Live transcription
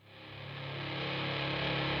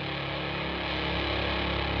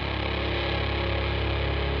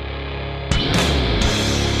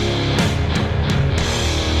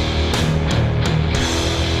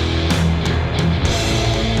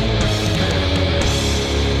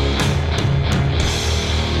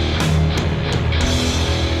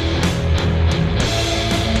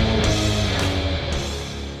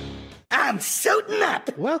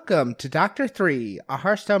Welcome to Dr. 3, a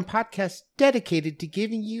Hearthstone podcast dedicated to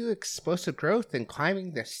giving you explosive growth and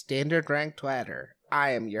climbing the standard ranked ladder.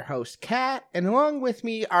 I am your host, Kat, and along with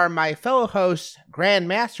me are my fellow hosts,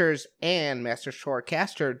 Grandmasters and Master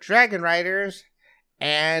Swordcaster, Dragon Riders,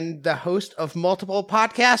 and the host of multiple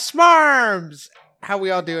podcasts, Smarms! How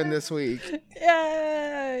we all doing this week?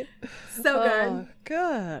 Yay! So good.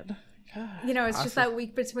 Good. You know, it's Awesome. just that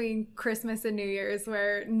week between Christmas and New Year's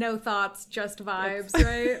where no thoughts, just vibes,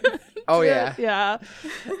 right? Oh, yeah. Yeah.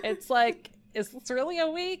 It's like, it's really a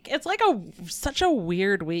week. It's like such a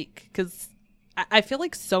weird week because I feel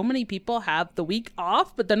like so many people have the week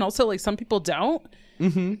off, but then also like some people don't.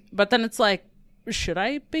 Mm-hmm. But then it's like, should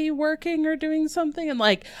I be working or doing something? And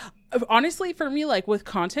like, honestly, for me, like with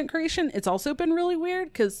content creation, it's also been really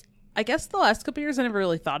weird because I guess the last couple years I never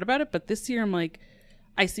really thought about it. But this year I'm like,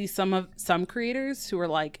 I see some creators who are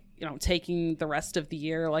like, you know, taking the rest of the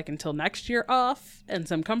year, like until next year off. And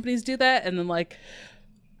some companies do that. And then like,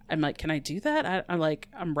 I'm like, can I do that?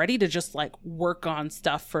 I'm ready to just like work on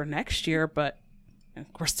stuff for next year, but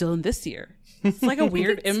we're still in this year. It's like a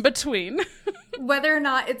weird in between. Whether or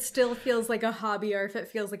not it still feels like a hobby or if it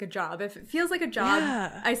feels like a job. If it feels like a job,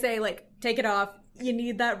 Yeah. I say like, take it off. You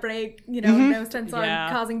need that break, you know, no sense on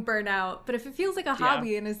causing burnout. But if it feels like a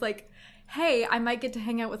hobby and is like, hey, I might get to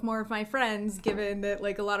hang out with more of my friends, given that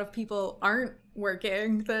like a lot of people aren't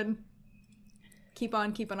working, then keep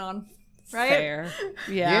on keeping on. Right? Fair.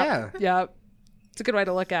 Yeah. Yeah. It's a good way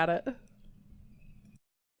to look at it.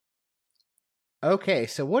 Okay,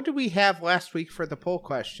 so what did we have last week for the poll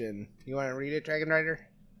question? You want to read it, Dragon Rider?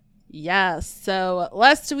 Yes. So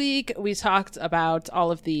last week we talked about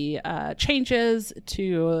all of the changes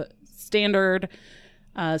to standard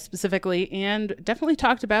specifically, and definitely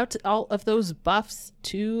talked about all of those buffs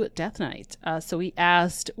to Death Knight. So we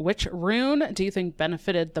asked, which rune do you think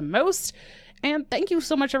benefited the most? And thank you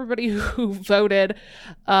so much, everybody who voted.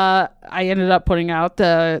 I ended up putting out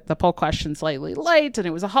the poll question slightly late, and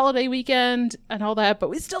it was a holiday weekend and all that, but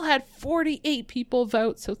we still had 48 people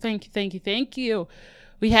vote. So thank you.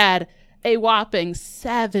 We had a whopping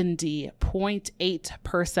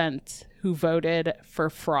 70.8% who voted for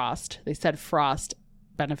Frost. They said Frost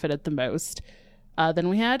benefited the most. Then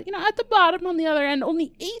we had, you know, at the bottom on the other end,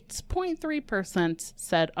 only 8.3%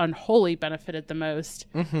 said Unholy benefited the most.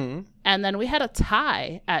 Mm-hmm. And then we had a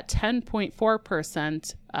tie at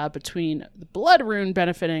 10.4% between the Blood Rune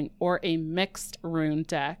benefiting or a mixed rune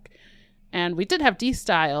deck. And we did have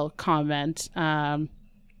D-Style comment,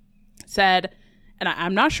 said, and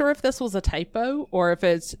I'm not sure if this was a typo or if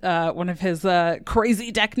it's one of his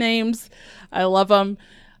crazy deck names. I love them.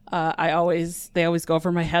 They always go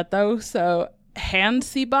over my head though. So hand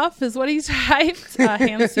C buff is what he typed.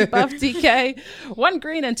 Hand C buff DK, 1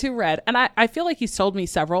 green and 2 red. And I feel like he's told me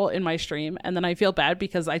several in my stream, and then I feel bad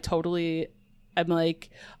because I'm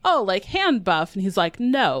like, oh, like hand buff, and he's like,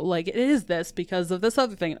 no, like it is this because of this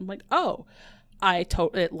other thing. I'm like, oh,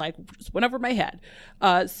 it like just went over my head.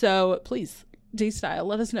 So please, D-Style,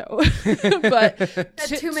 let us know. But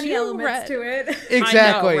too many elements to it.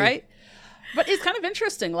 Exactly. I know, right? But it's kind of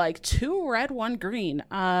interesting, like 2 red, 1 green.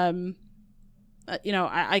 You know,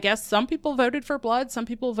 I guess some people voted for Blood, some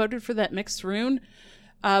people voted for that mixed rune.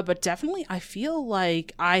 But definitely, I feel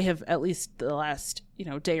like I have at least the last, you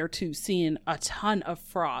know, day or two seen a ton of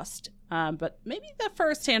Frost. But maybe the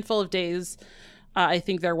first handful of days, I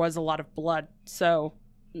think there was a lot of Blood. So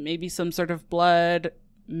maybe some sort of Blood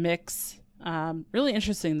mix. Really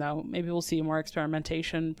interesting, though. Maybe we'll see more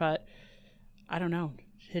experimentation, but I don't know.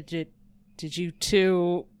 Did you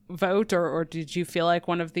two vote, or did you feel like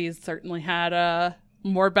one of these certainly had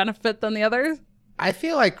more benefit than the other? I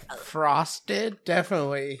feel like Frost did,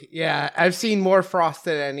 definitely. Yeah, I've seen more Frost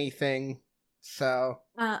than anything, so.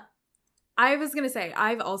 I was going to say,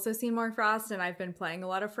 I've also seen more Frost, and I've been playing a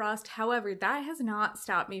lot of Frost. However, that has not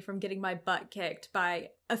stopped me from getting my butt kicked by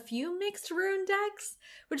a few mixed rune decks,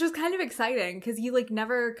 which was kind of exciting, because you, like,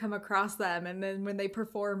 never come across them, and then when they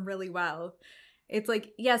perform really well, it's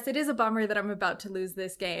like, yes, it is a bummer that I'm about to lose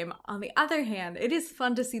this game. On the other hand, it is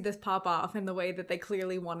fun to see this pop off in the way that they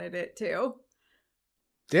clearly wanted it to.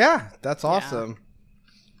 Yeah, that's awesome.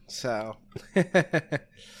 So,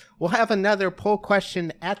 we'll have another poll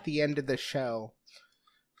question at the end of the show.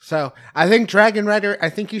 So, I think Dragon Rider, I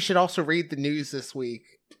think you should also read the news this week.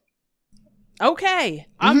 Okay,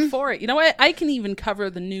 I'm for it. You know what? I can even cover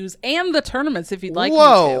the news and the tournaments if you'd like me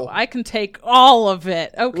Whoa. to. I can take all of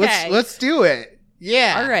it. Okay. Let's do it.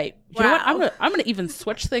 Yeah. All right. You know what? I'm gonna even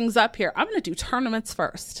switch things up here. I'm gonna do tournaments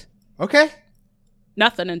first. Okay.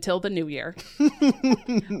 Nothing until the new year.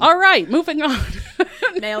 All right, moving on.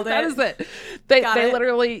 Nailed it. That is it. They Got it.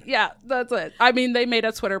 literally, yeah, that's it. I mean, they made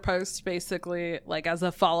a Twitter post basically like as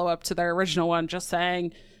a follow-up to their original one, just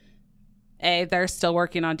saying, A, they're still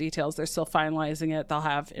working on details. They're still finalizing it. They'll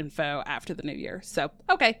have info after the new year. So,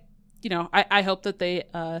 okay. You know, I hope that they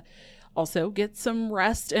also get some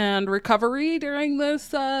rest and recovery during this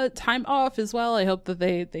time off as well. I hope that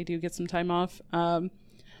they do get some time off.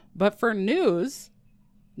 But for news,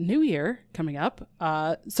 New Year coming up.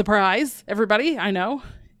 Surprise, everybody. I know.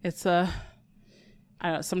 It's I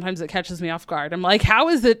don't know, sometimes it catches me off guard. I'm like, how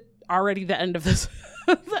is it already the end of this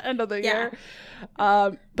the end of the year?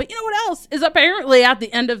 But you know what else is apparently at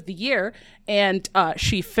the end of the year, and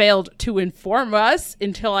she failed to inform us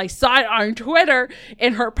until I saw it on Twitter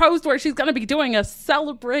in her post where she's going to be doing a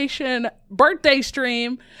celebration birthday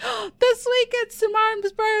stream this week. It's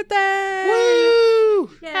Simarm's birthday. Woo!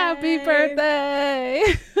 Yay. Happy birthday.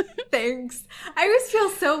 Thanks. I always feel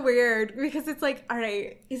so weird because it's like, all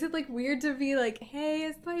right, is it like weird to be like, hey,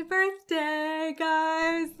 it's my birthday,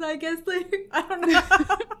 guys? I guess like, I don't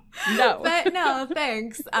know. No. But no,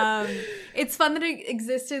 thanks. It's fun that it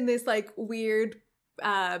exists in this like weird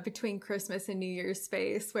between Christmas and New Year's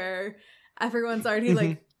space where everyone's already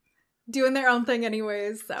like doing their own thing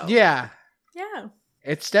anyways. So Yeah. yeah.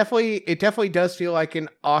 It definitely does feel like an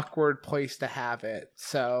awkward place to have it.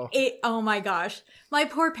 So Oh my gosh. My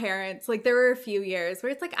poor parents, like there were a few years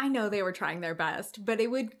where it's like, I know they were trying their best, but it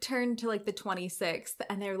would turn to like the 26th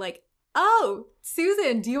and they were like, oh,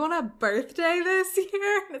 Susan, do you want a birthday this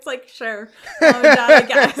year? And it's like, sure. Mom and Dad, I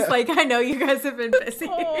guess. Like, I know you guys have been busy.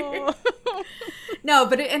 Oh. No,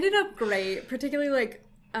 but it ended up great. Particularly like,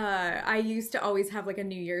 I used to always have like a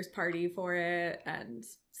New Year's party for it. And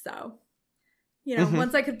so, you know,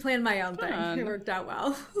 once I could plan my own thing, it worked out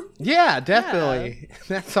well. yeah, definitely. Yeah.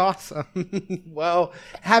 That's awesome. Well,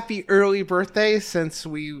 happy early birthday since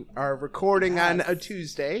we are recording on a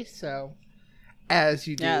Tuesday. So, as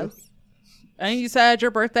you do. Yes. And you said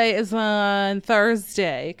your birthday is on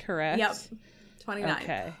Thursday, correct? Yep. 29th.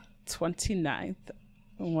 Okay. 29th.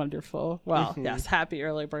 Wonderful. Well, yes, happy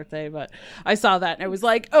early birthday. But I saw that and it was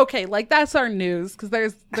like, okay, like that's our news because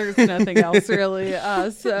there's nothing else really.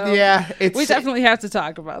 So yeah, we definitely have to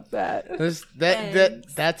talk about that.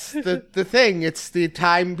 That's the thing. It's the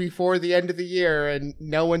time before the end of the year and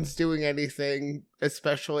no one's doing anything,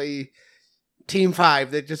 especially Team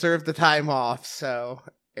 5 that deserve the time off. So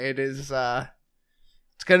it is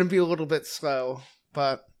it's gonna be a little bit slow,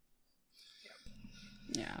 but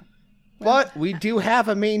yeah. But we do have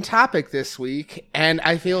a main topic this week, and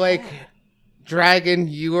I feel like Dragon,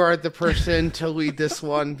 you are the person to lead this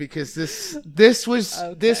one because this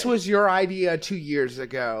was your idea 2 years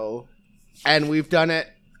ago, and we've done it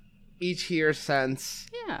each year since.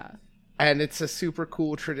 Yeah. And it's a super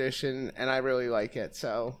cool tradition, and I really like it.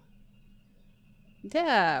 So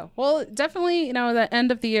yeah, well, definitely, you know, the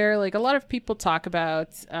end of the year, like a lot of people talk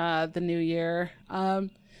about the new year.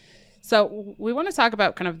 So we want to talk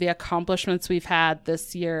about kind of the accomplishments we've had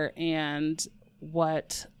this year and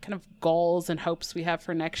what kind of goals and hopes we have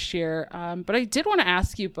for next year. But I did want to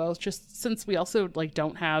ask you both, just since we also like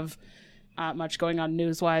don't have much going on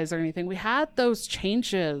news-wise or anything, we had those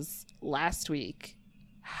changes last week.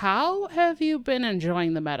 How have you been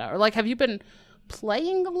enjoying the meta? Or like, have you been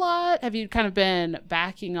playing a lot? Have you kind of been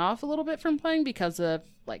backing off a little bit from playing because of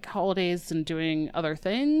like holidays and doing other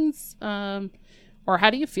things? Or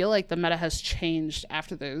how do you feel like the meta has changed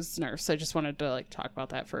after those nerfs? I just wanted to like talk about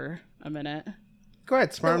that for a minute. Go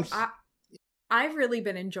ahead, Smarms. So I've really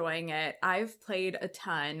been enjoying it. I've played a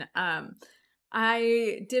ton.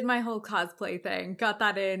 I did my whole cosplay thing, got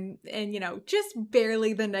that in, you know, just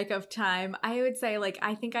barely the nick of time. I would say like,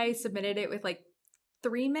 I think I submitted it with like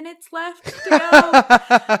 3 minutes left to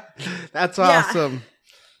go. That's awesome.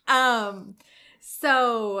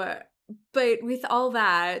 So, but with all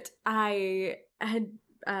that, I had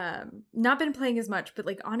not been playing as much, but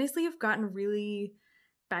like honestly I've gotten really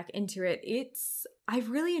back into it. I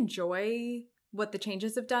really enjoy what the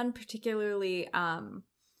changes have done, particularly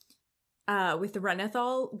with the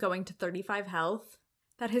Renathal going to 35 health.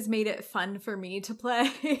 That has made it fun for me to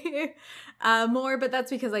play more, but that's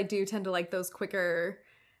because I do tend to like those quicker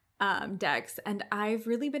decks, and I've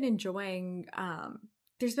really been enjoying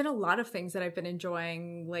there's been a lot of things that I've been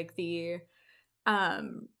enjoying, like the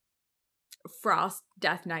Frost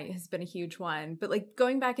Death Knight has been a huge one, but like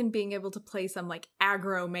going back and being able to play some like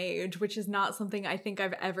aggro mage, which is not something I think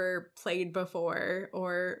I've ever played before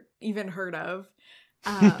or even heard of.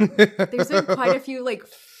 There's been quite a few like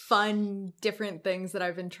fun different things that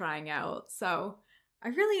I've been trying out, so I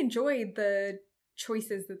really enjoyed the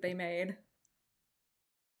choices that they made.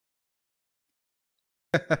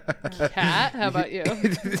 Kat, how about you?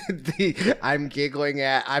 I'm giggling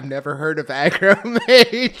at, I've never heard of aggro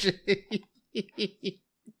mage.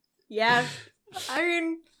 Yeah. I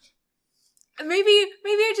mean, maybe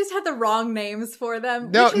I just had the wrong names for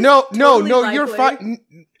them. No, you're fine.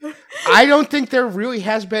 I don't think there really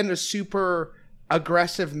has been a super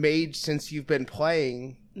aggressive mage since you've been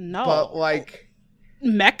playing. No. But, like...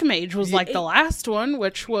 Mech Mage was, like, the last one,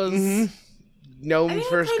 which was... Gnomes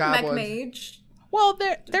versus goblins. Mech Mage. Well,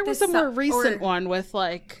 there was a more recent one with,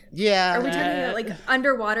 like... Yeah. Are we talking about, like,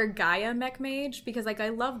 Underwater Gaia Mech Mage? Because, like, I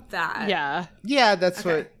loved that. Yeah. Yeah, that's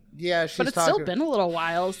what... Yeah, she's But it's still been a little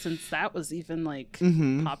while since that was even, like,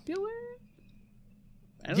 popular?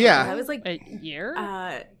 Yeah. That was, like... A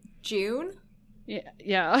year? June?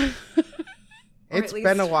 Yeah. It's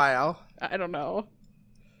been a while. I don't know.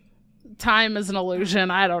 Time is an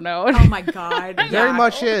illusion. I don't know. Oh, my God. It very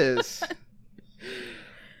much is.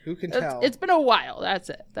 Who can tell? It's been a while. That's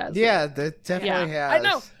it. That definitely has. I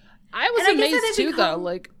know. I was amazed too, though.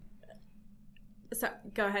 Like, so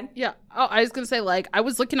go ahead. Yeah. Oh, I was gonna say, like, I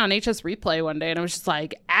was looking on HS Replay one day, and I was just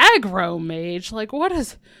like, aggro mage. Like, what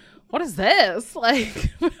is this?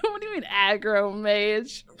 Like, what do you mean aggro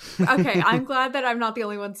mage? Okay, I'm glad that I'm not the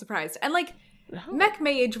only one surprised. And like, Mech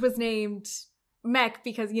Mage was named Mech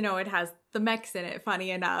because, you know, it has the mechs in it. Funny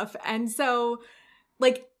enough, and so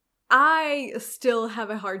like, I still have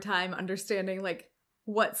a hard time understanding, like,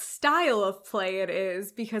 what style of play it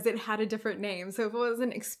is because it had a different name. So if it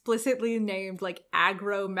wasn't explicitly named, like,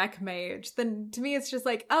 aggro mech mage, then to me it's just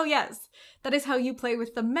like, oh yes, that is how you play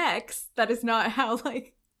with the mechs. That is not how,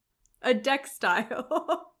 like, a deck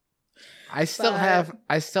style. I still have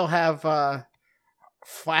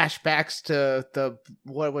flashbacks to the,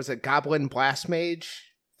 what was it, Goblin Blast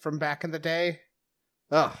Mage from back in the day.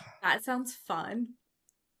 Oh, that sounds fun.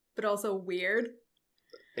 But also weird.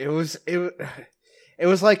 It was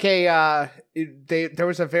like a there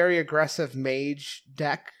was a very aggressive mage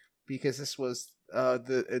deck because this was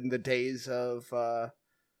in the days of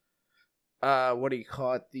what do you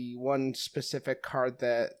call it? The one specific card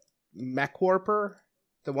that Mech Warper,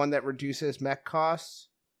 the one that reduces mech costs.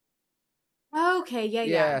 Okay,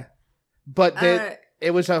 yeah. But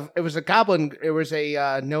it was a goblin. It was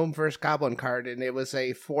a gnome versus goblin card, and it was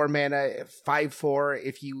a 4-mana 5/4.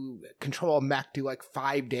 If you control a mech, do like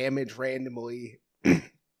 5 damage randomly.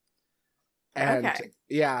 And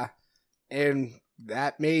yeah, and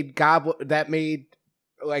that made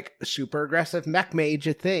like super aggressive mech mage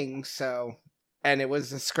a thing. So, and it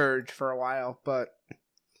was a scourge for a while, but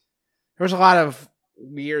there was a lot of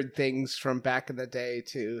weird things from back in the day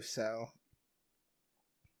too. So.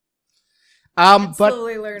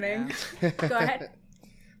 Slowly learning. Go ahead.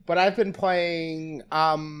 But I've been playing.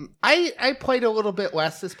 I played a little bit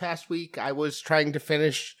less this past week. I was trying to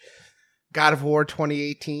finish God of War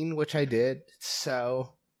 2018, which I did.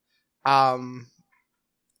 So, I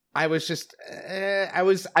was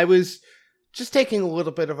just taking a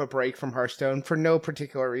little bit of a break from Hearthstone for no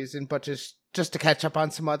particular reason, but just to catch up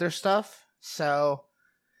on some other stuff. So,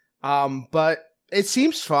 but. It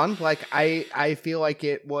seems fun. Like I feel like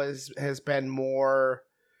it has been more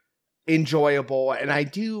enjoyable, and I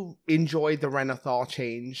do enjoy the Renathal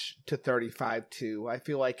change to 35 too. I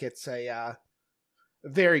feel like it's a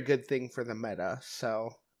very good thing for the meta. So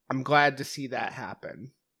I'm glad to see that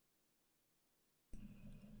happen.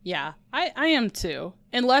 Yeah, I am too.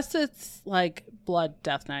 Unless it's like Blood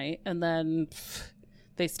Death Knight, and then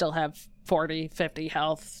they still have 40, 50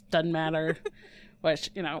 health. Doesn't matter.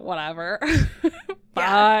 Which, you know, whatever.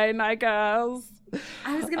 Fine, I guess.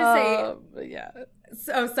 I was gonna say, yeah.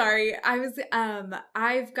 So sorry. I've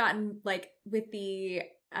gotten, like, with the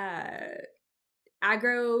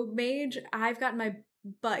aggro mage, I've gotten my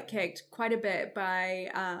butt kicked quite a bit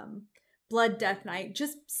by Blood Death Knight,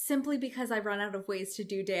 just simply because I run out of ways to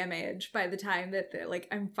do damage by the time that like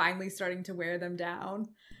I'm finally starting to wear them down.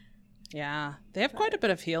 Yeah, they have quite a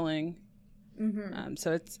bit of healing. Mm-hmm.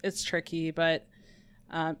 So it's tricky, but.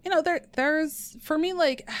 You know, there's, for me,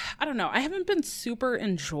 like, I don't know, I haven't been super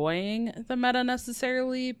enjoying the meta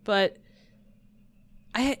necessarily, but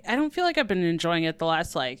I don't feel like I've been enjoying it the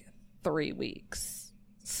last, like, 3 weeks.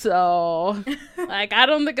 So, like, I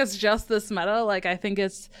don't think it's just this meta. Like, I think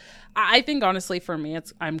honestly for me,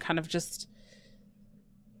 I'm kind of just,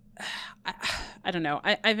 I don't know.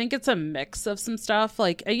 I think it's a mix of some stuff.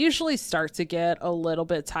 Like, I usually start to get a little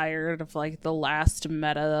bit tired of, like, the last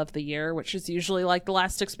meta of the year, which is usually, like, the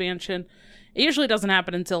last expansion. It usually doesn't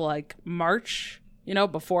happen until, like, March, you know,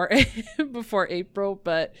 before April.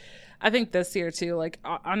 But I think this year, too, like,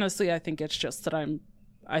 honestly, I think it's just that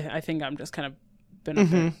I think I'm just kind of been a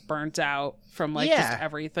bit burnt out from like just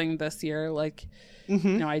everything this year. Like, you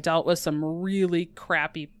know, I dealt with some really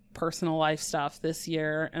crappy personal life stuff this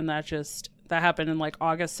year, and that happened in like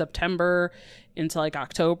August, September into like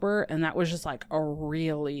October, and that was just like a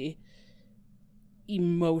really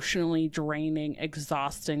emotionally draining,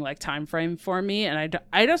 exhausting like time frame for me. And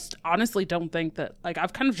I just honestly don't think that, like,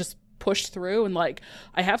 I've kind of just pushed through and like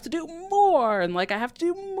I have to do more, and like I have to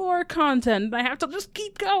do more content, and I have to just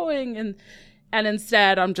keep going, and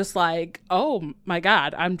instead I'm just like, oh my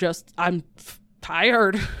god, I'm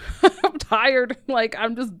tired. I'm tired. Like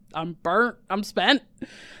I'm burnt. I'm spent.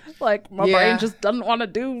 Like my brain just doesn't want to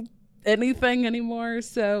do anything anymore.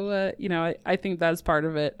 So you know, I think that's part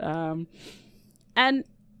of it. And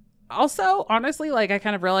also, honestly, like I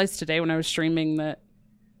kind of realized today when I was streaming that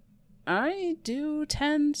I do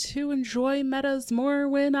tend to enjoy metas more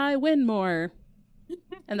when I win more.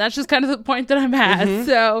 And that's just kind of the point that I'm at.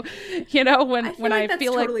 So, you know, when I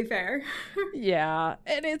feel like totally fair. Yeah.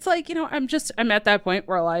 And it's like, you know, I'm at that point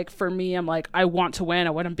where like for me, I'm like, I want to win. I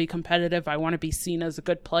want to be competitive. I want to be seen as a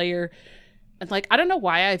good player. And like, I don't know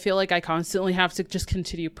why I feel like I constantly have to just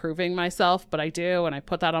continue proving myself, but I do. And I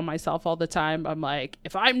put that on myself all the time. I'm like,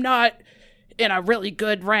 if I'm not in a really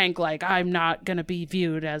good rank, like I'm not going to be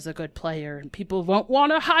viewed as a good player, and people won't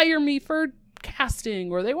want to hire me for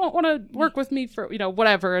casting, or they won't want to work with me for, you know,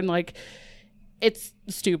 whatever. And like, it's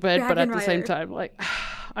stupid, but at the same time, like,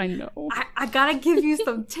 I know. I gotta give you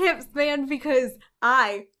some tips, man, because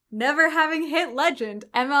I, never having hit legend,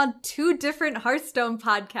 am on 2 different Hearthstone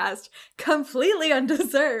podcasts, completely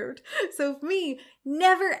undeserved. So me,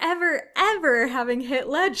 never, ever, ever having hit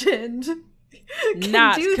legend,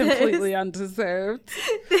 not completely undeserved.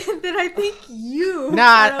 Then I think you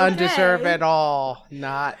not undeserved at all.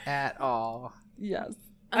 Not at all. Yes.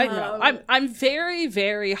 I know. I'm very,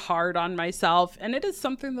 very hard on myself, and it is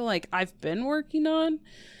something that like I've been working on.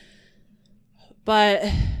 But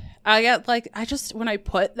I get like, when I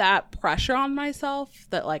put that pressure on myself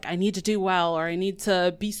that like I need to do well, or I need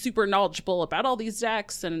to be super knowledgeable about all these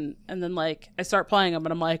decks, and then like I start playing them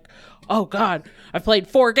and I'm like, oh god, I've played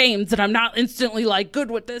 4 games and I'm not instantly like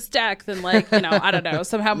good with this deck, then like, you know, I don't know,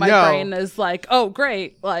 somehow my brain is like, oh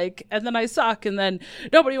great, like, and then I suck, and then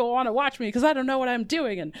nobody will want to watch me because I don't know what I'm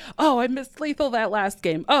doing, and oh, I missed lethal that last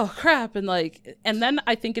game, oh crap, and like, and then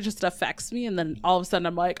I think it just affects me, and then all of a sudden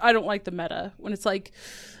I'm like, I don't like the meta, when it's like,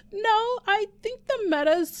 no, I think the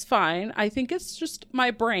meta is fine. I think it's just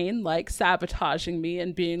my brain like sabotaging me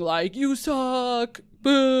and being like, you suck,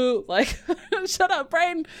 boo, like, shut up,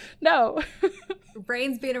 brain. No.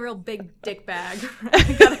 Brain's being a real big dick bag, I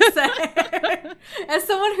gotta say. As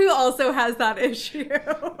someone who also has that issue.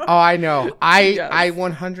 Oh, I know. I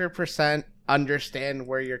 100% understand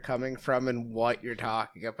where you're coming from and what you're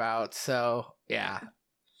talking about. So, yeah.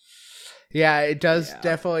 Yeah, it does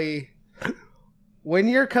definitely... When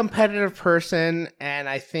you're a competitive person, and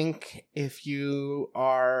I think if you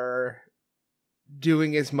are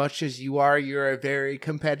doing as much as you are, you're a very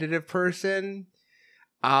competitive person,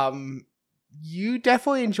 you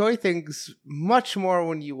definitely enjoy things much more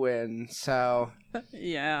when you win. So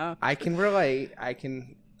yeah, I can relate. I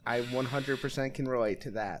 100% can relate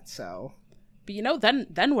to that. So, but you know,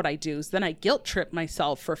 then what I do is then I guilt trip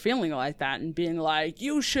myself for feeling like that and being like,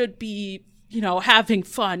 you should be, you know, having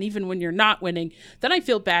fun even when you're not winning. Then I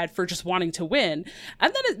feel bad for just wanting to win,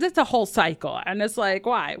 and then it's a whole cycle, and it's like,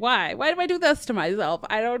 why do I do this to myself?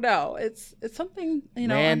 I don't know. It's something, you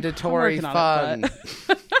know, mandatory I'm fun.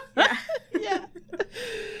 Yeah.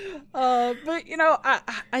 But you know,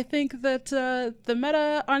 I think that the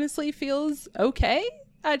meta honestly feels okay.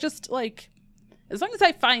 I just like, as long as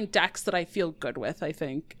I find decks that I feel good with, I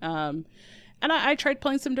think. And I tried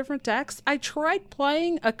playing some different decks. I tried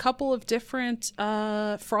playing a couple of different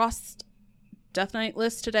Frost Death Knight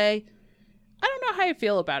lists today. I don't know how I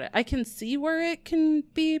feel about it. I can see where it can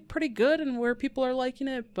be pretty good and where people are liking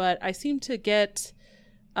it, but I seem to get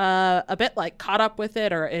a bit like caught up with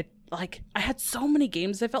it, or it like, I had so many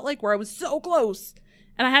games I felt like where I was so close,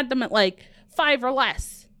 and I had them at like 5 or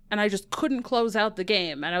less, and I just couldn't close out the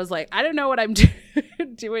game. And I was like, I don't know what I'm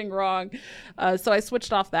doing wrong. So I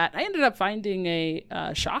switched off that. I ended up finding a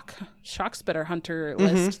shock spitter hunter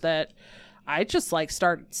list that I just like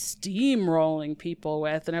started steamrolling people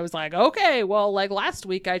with. And I was like, okay, well, like last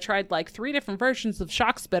week I tried like 3 different versions of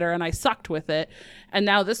shock spitter and I sucked with it. And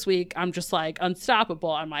now this week I'm just like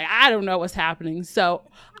unstoppable. I'm like, I don't know what's happening. So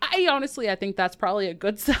I think that's probably a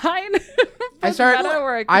good sign. I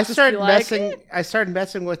started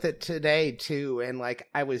messing with it today too, and like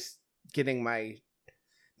I was getting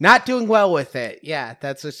not doing well with it. Yeah,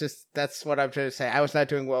 that's what I'm trying to say. I was not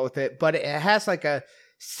doing well with it, but it has like a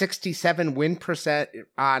 67 win percent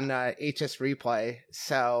on HS Replay.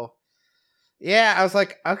 So yeah, I was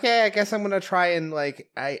like, okay, I guess I'm gonna try and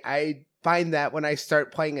like I find that when I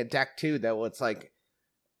start playing a deck too, though, it's like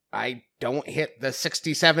I don't hit the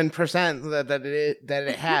 67% that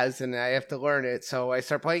it has, and I have to learn it. So I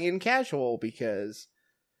start playing in casual because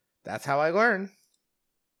that's how I learn.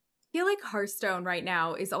 I feel like Hearthstone right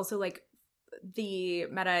now is also like the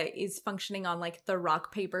meta is functioning on like the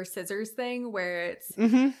rock paper scissors thing, where it's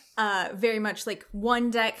very much like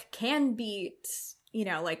one deck can beat, you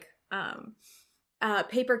know, like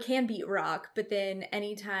paper can beat rock, but then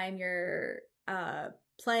anytime you're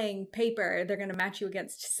playing paper, they're gonna match you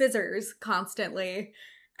against scissors constantly.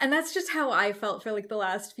 And that's just how I felt for like the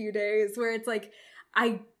last few days, where it's like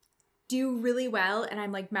I do really well and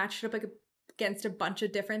I'm like matched up like against a bunch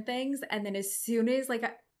of different things, and then as soon as like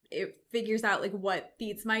it figures out like what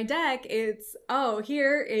beats my deck, it's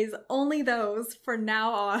here is only those for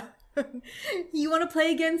now on. You want to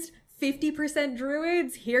play against 50%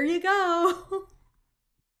 druids? Here you go.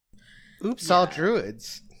 Oops, all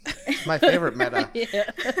druids. It's my favorite meta. Yeah.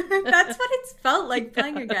 That's what it's felt like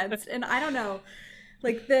playing against. And I don't know,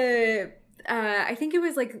 like I think it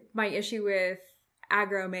was like my issue with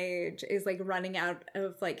aggro mage is like running out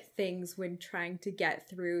of like things when trying to get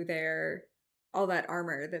through all that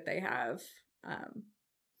armor that they have.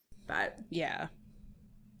 But yeah,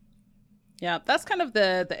 that's kind of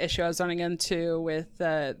the issue I was running into with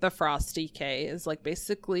the Frost DK is like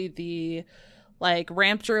basically the like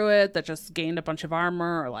ramp druid that just gained a bunch of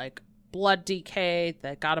armor, or like blood DK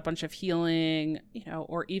that got a bunch of healing, you know,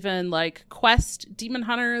 or even like quest demon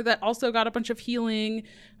hunter that also got a bunch of healing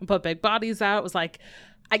and put big bodies out. It was like,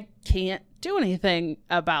 I can't do anything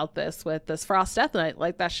about this with this Frost Death Knight.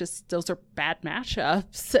 Like, those are bad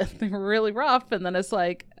matchups and they're really rough. And then it's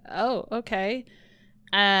like, oh, okay.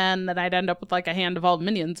 And then I'd end up with like a hand of all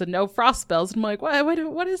minions and no frost spells. I'm like,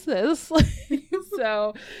 what is this?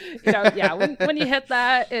 So, you know, yeah, when you hit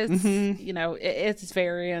that, it's, you know, it's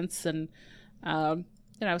variance. And, you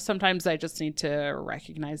know, sometimes I just need to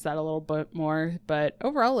recognize that a little bit more. But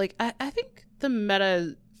overall, like, I think the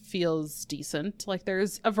meta feels decent. Like,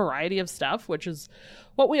 there's a variety of stuff, which is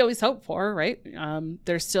what we always hope for, right?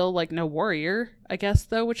 There's still like no warrior, I guess,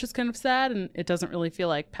 though, which is kind of sad. And it doesn't really feel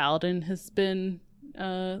like Paladin has been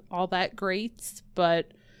all that great,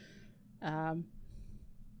 but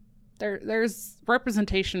there's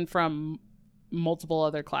representation from multiple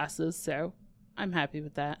other classes, so I'm happy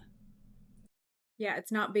with that. Yeah,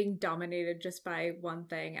 it's not being dominated just by one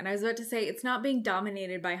thing. And I was about to say, it's not being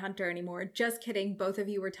dominated by Hunter anymore. Just kidding. Both of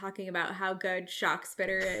you were talking about how good Shock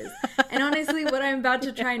Spitter is. And honestly, what I'm about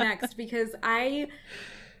to try next, because I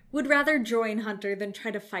would rather join Hunter than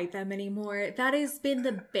try to fight them anymore. That has been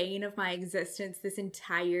the bane of my existence this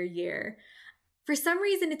entire year. For some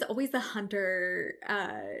reason, it's always the Hunter,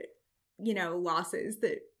 losses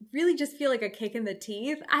that really just feel like a kick in the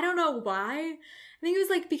teeth. I don't know why. I think it was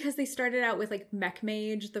like because they started out with like Mech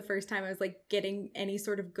Mage the first time I was like getting any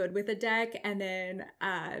sort of good with a deck, and then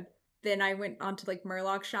I went on to like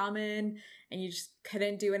Murloc Shaman, and you just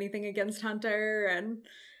couldn't do anything against Hunter, and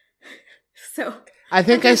so I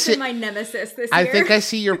think I see my nemesis this year. I think I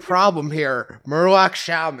see your problem here, Murloc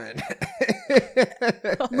Shaman.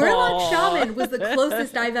 Murloc Shaman was the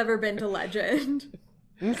closest I've ever been to Legend.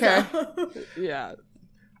 Okay, so, yeah,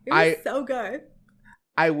 it was so good.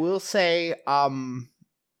 I will say,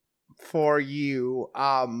 for you,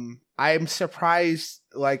 I'm surprised.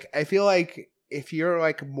 Like, I feel like if you're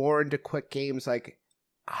like more into quick games, like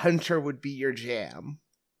Hunter would be your jam.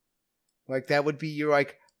 Like, that would be your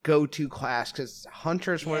like go-to class, because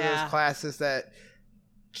Hunter's one of those classes that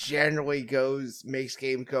generally makes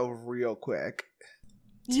games go real quick.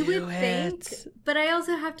 You would think, but I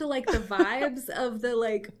also have to like the vibes of the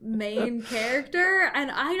like main character,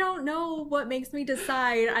 and I don't know what makes me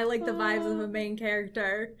decide I like the vibes of a main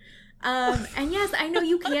character. And yes, I know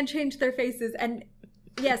you can change their faces, and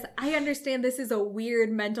yes, I understand this is a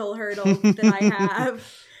weird mental hurdle that I have.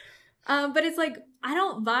 But it's like, I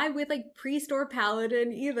don't vibe with like priest or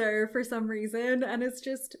paladin either for some reason, and it's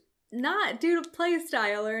just not due to play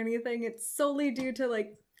style or anything. It's solely due to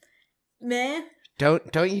like meh.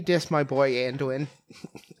 Don't you diss my boy Anduin.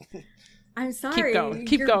 I'm sorry.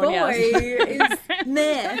 Keep going. Boy is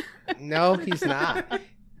meh. No, he's not.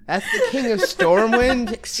 That's the king of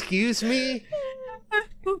Stormwind. Excuse me.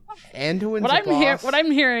 And who wins What boss. what I'm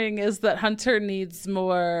hearing is that Hunter needs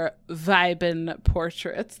more vibin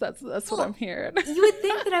portraits. That's what I'm hearing. You would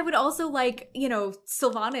think that I would also like,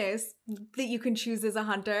 Sylvanas, that you can choose as a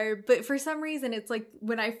hunter. But for some reason, it's like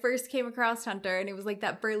when I first came across Hunter and it was like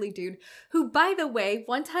that burly dude who, by the way,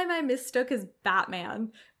 one time I mistook as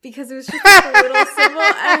Batman because it was just like a little symbol.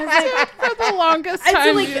 And I was like, For the longest and time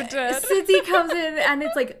so, like, you did. Sidney comes in and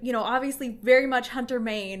it's like, obviously very much Hunter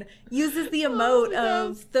main, uses the emote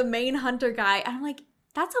of the main Hunter guy. And I'm like,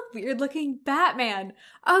 that's a weird looking Batman.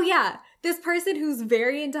 Oh yeah, this person who's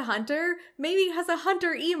very into Hunter maybe has a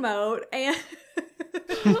Hunter emote. And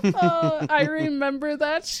I remember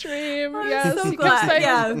that stream. I'm Yes, so you kept glad.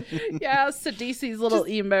 saying, yeah, Sidisi's little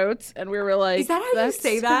emotes, and we were like, Is that how you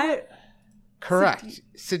say that? Correct.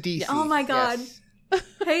 Sidisi. Oh my god. Yes.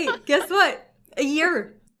 Hey, guess what? A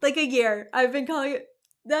year. Like a year. I've been calling it.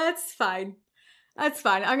 That's fine. That's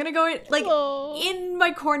fine. I'm gonna go in, like, in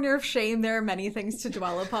my corner of shame, there are many things to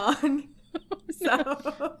dwell upon.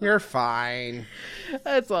 So You're fine.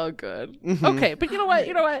 That's all good. Mhm. Okay, but you know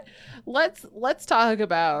what? Let's talk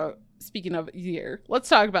about, speaking of year, let's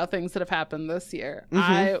talk about things that have happened this year. Mhm.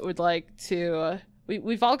 I would like to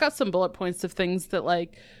we've all got some bullet points of things that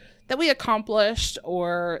we accomplished,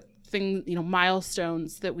 or things,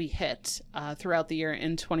 milestones that we hit throughout the year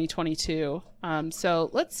in 2022. So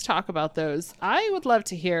let's talk about those. I would love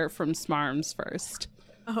to hear from Smarms first.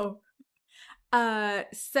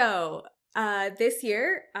 This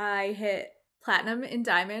year I hit platinum and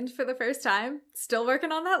diamond for the first time. Still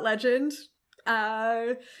working on that legend.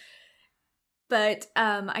 But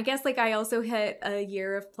I guess like I also hit a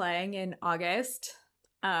year of playing in August.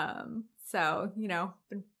 So,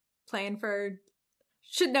 been playing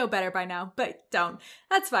should know better by now, but don't.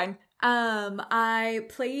 That's fine. I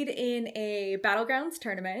played in a Battlegrounds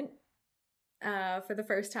tournament for the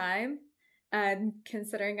first time. And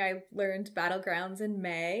considering I learned Battlegrounds in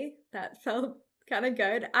May, that felt kind of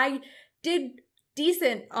good. I did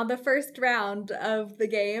decent on the first round of the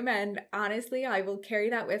game, and honestly, I will carry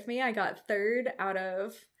that with me. I got third out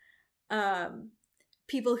of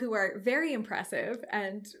people who are very impressive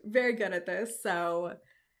and very good at this. So,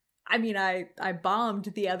 I mean, I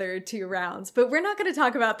bombed the other 2 rounds, but we're not going to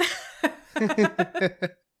talk about that.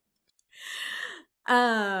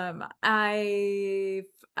 I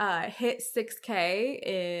hit 6K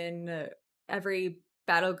in every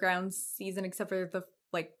Battlegrounds season except for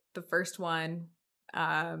the first one,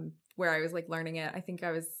 where I was like learning it. I think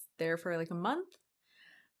I was there for like a month.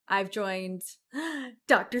 I've joined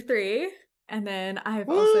Dr. 3, and then I've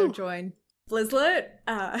also joined Blizzlet.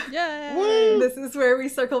 Yay! This is where we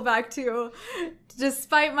circle back to,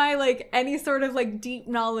 despite my like any sort of like deep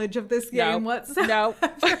knowledge of this game whatsoever.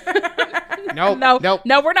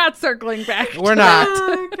 No, we're not circling back. We're not.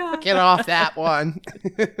 Oh, God. Get off that one.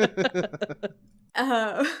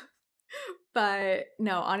 But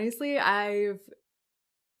no, honestly, I've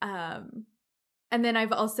and then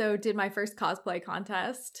I've also did my first cosplay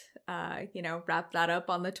contest. Wrapped that up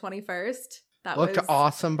on the 21st. That Looked was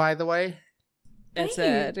awesome, by the way. It's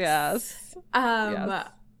it, yes. Yes.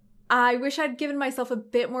 I wish I'd given myself a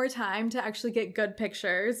bit more time to actually get good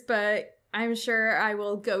pictures, but I'm sure I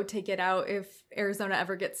will go take it out if Arizona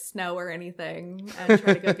ever gets snow or anything, and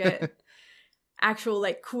try to go get actual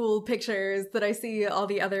like cool pictures that I see all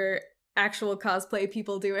the other actual cosplay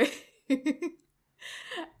people doing.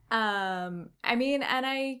 I mean, and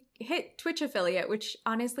I hit Twitch affiliate, which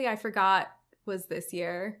honestly I forgot was this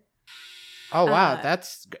year. Oh wow,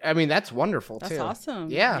 that's wonderful too. That's awesome.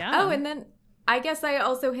 Yeah. Oh, and then I guess I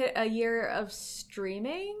also hit a year of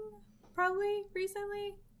streaming probably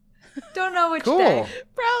recently. Don't know which Cool. day.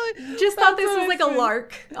 Probably. Just thought this was like a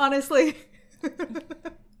lark, honestly.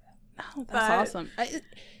 Oh, that's awesome.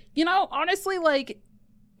 Honestly, like,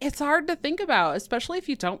 it's hard to think about, especially if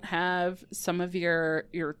you don't have some of your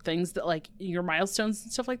things that, like, your milestones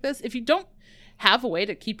and stuff like this. If you don't have a way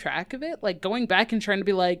to keep track of it, like, going back and trying to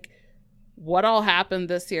be like, what all happened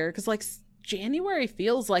this year? Because, like, January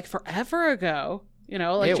feels like forever ago,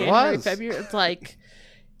 like it January, was. February. It's like,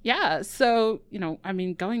 yeah. So,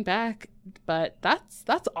 going back, but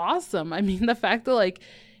that's awesome. I mean, the fact that, like,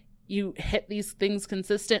 you hit these things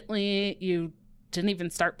consistently, you didn't even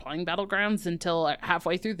start playing Battlegrounds until like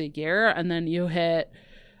halfway through the year, and then you hit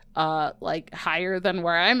like higher than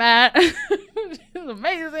where I'm at. It's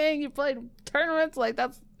amazing. You played tournaments, like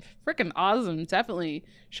that's freaking awesome. Definitely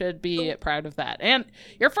should be proud of that. And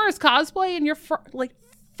your first cosplay, and your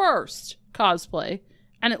first cosplay,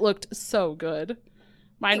 and it looked so good.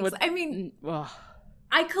 Mine would. I mean,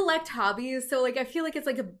 I collect hobbies, so like I feel like it's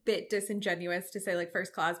like a bit disingenuous to say like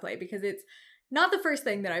first cosplay, because it's not the first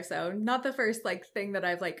thing that I've sewn, not the first like thing that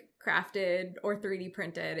I've like crafted or 3D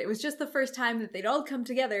printed. It was just the first time that they'd all come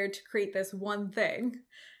together to create this one thing.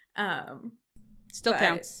 Still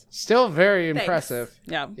counts. Still very impressive.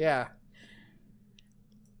 Yeah. Yeah.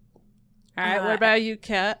 All right, what about you,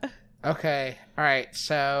 Kat? Okay. All right.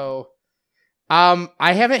 So,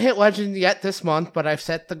 I haven't hit Legend yet this month, but I've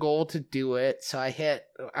set the goal to do it. So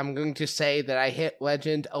I'm going to say that I hit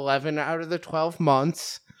Legend 11 out of the 12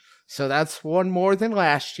 months. So that's one more than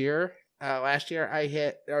last year. Last year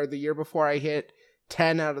the year before I hit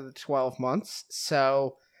 10 out of the 12 months.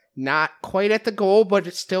 So not quite at the goal, but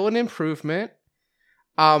it's still an improvement.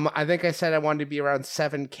 I think I said I wanted to be around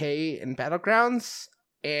 7K in Battlegrounds,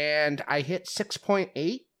 and I hit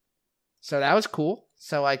 6.8. So that was cool.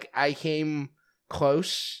 So like I came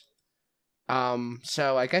close.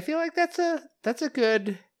 So like I feel like that's a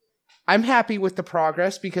good. I'm happy with the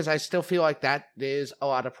progress because I still feel like that is a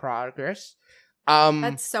lot of progress.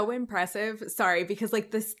 That's so impressive. Sorry, because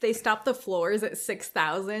like they stopped the floors at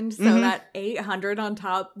 6,000, so that 800 on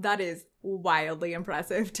top, that is wildly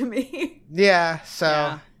impressive to me. Yeah,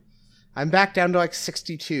 so I'm back down to like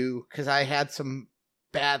 62 because I had some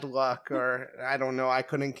bad luck, or I don't know, I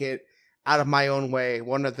couldn't get out of my own way,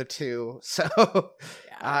 one of the two. So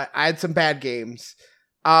I had some bad games.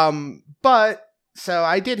 But so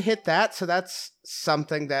I did hit that, so that's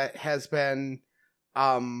something that has been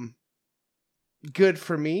good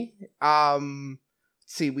for me.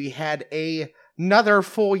 See, we had another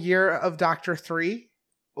full year of Doctor 3,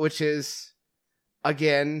 which is,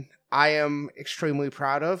 again, I am extremely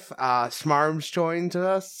proud of. Smarms joined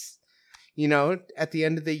us, at the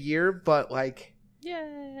end of the year, but like,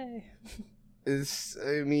 yay! This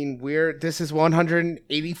is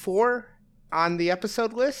 184 on the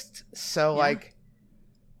episode list, so like,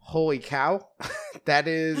 holy cow, that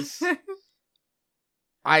is.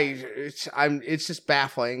 It's just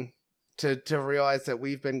baffling to realize that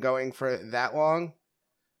we've been going for that long.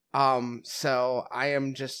 So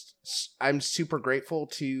I'm super grateful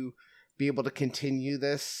to be able to continue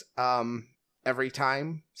this, every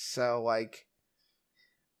time. So like,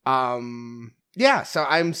 so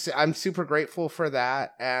I'm super grateful for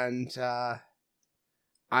that. And,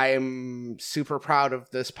 I'm super proud of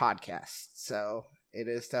this podcast. So it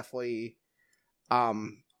is definitely,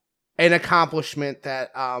 an accomplishment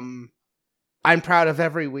that I'm proud of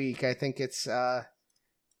every week. I think it's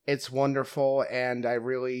wonderful, and I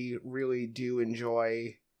really, really do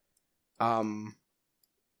enjoy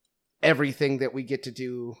everything that we get to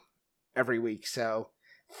do every week. So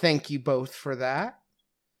thank you both for that.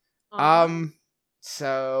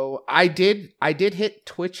 So I did hit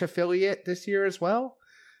Twitch affiliate this year as well,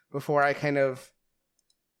 before I kind of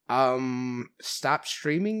stopped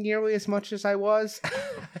streaming nearly as much as I was.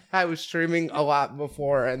 I was streaming a lot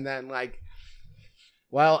before, and then like,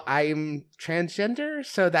 well, I'm transgender,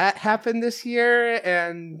 so that happened this year,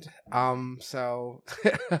 and so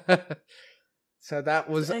so that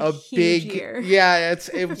was a big year. Yeah,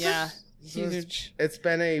 it was huge. It's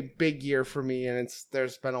been a big year for me, and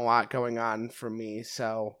there's been a lot going on for me.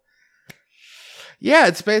 So yeah,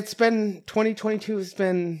 it's been 2022 has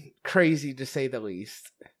been crazy to say the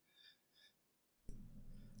least.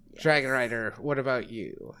 Dragon Rider, what about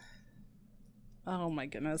you? Oh my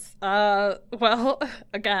goodness. Well,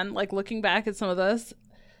 again, like looking back at some of this,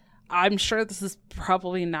 I'm sure this is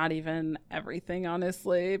probably not even everything,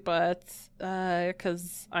 honestly, but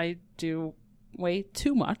because I do way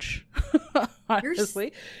too much.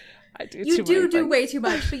 Honestly, I do. You do way too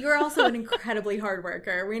much, but you're also an incredibly hard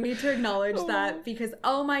worker. We need to acknowledge that, because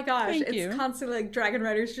oh my gosh, it's constantly like Dragon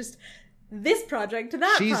Rider's just this project to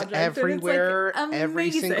that She's project. Everywhere, and it's like every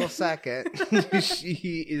amazing. single second.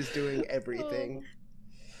 She is doing everything.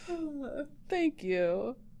 Thank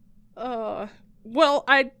you. Well,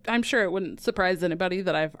 I'm sure it wouldn't surprise anybody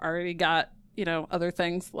that I've already got, other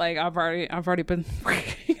things. Like I've already been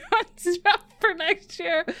working on stuff for next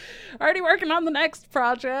year. Already working on the next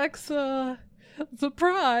projects.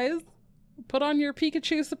 Surprise. Put on your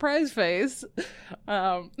Pikachu surprise face.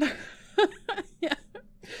 Yeah.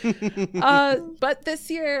 But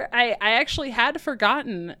this year I actually had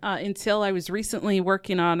forgotten until I was recently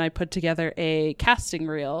I put together a casting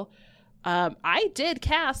reel. I did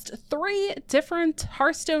cast 3 different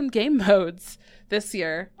Hearthstone game modes this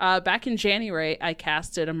year. Back in January, I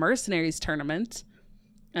casted a Mercenaries tournament.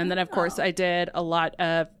 And then, of course, I did a lot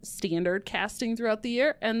of standard casting throughout the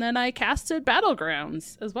year. And then I casted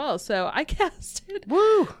Battlegrounds as well. So I casted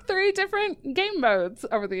 3 different game modes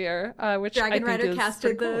over the year, which Dragon Rider is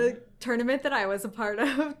casted cool. the tournament that I was a part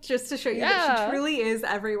of, just to show you that she truly is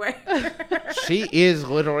everywhere. She is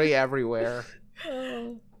literally everywhere.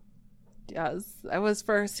 Yes, I was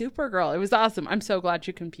for Supergirl. It was awesome. I'm so glad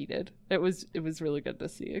you competed. It was really good to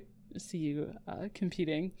see you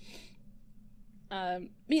competing.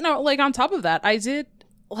 Like on top of that, I did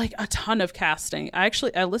like a ton of casting. I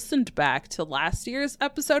listened back to last year's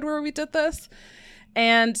episode where we did this,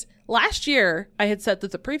 and last year I had said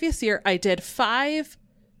that the previous year I did five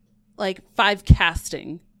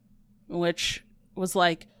casting, which was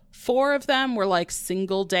like 4 of them were like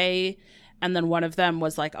single day, and then 1 of them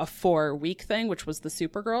was like a 4-week thing, which was the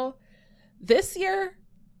Supergirl. This year,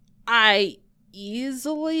 I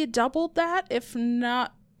easily doubled that, if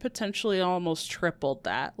not potentially almost tripled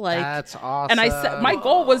that. Like, that's awesome. And I said my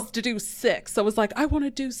goal was to do 6. So I was like, I want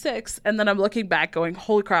to do 6. And then I'm looking back going,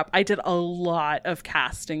 holy crap, I did a lot of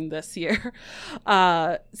casting this year.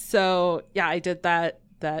 So yeah, I did that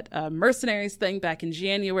Mercenaries thing back in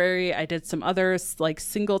January. I did some others like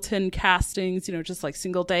singleton castings, just like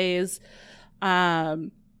single days.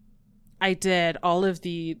 I did all of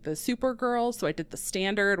the Supergirl. So I did the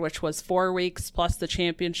standard, which was 4 weeks plus the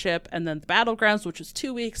championship, and then the Battlegrounds, which was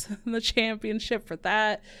 2 weeks and the championship for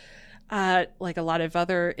that. Like a lot of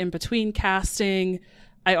other in between casting.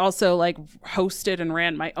 I also like hosted and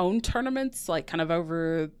ran my own tournaments, like kind of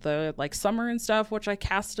over the like summer and stuff, which I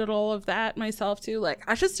casted all of that myself too. Like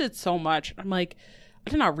I just did so much. I'm like,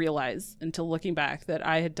 I did not realize until looking back that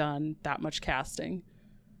I had done that much casting.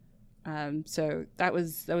 So that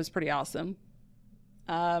was pretty awesome.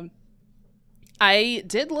 I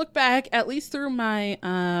did look back at least through my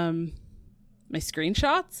my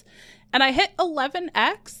screenshots, and I hit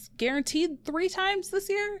 11x guaranteed 3 times this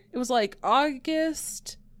year. It was like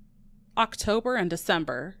August, October, and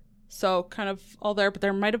December. So kind of all there, but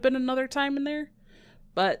there might have been another time in there.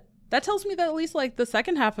 But that tells me that at least like the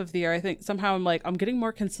second half of the year, I think somehow I'm getting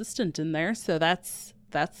more consistent in there. So that's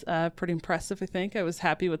pretty impressive, I think. I was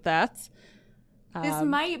happy with that. This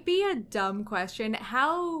might be a dumb question.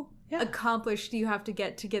 How accomplished do you have to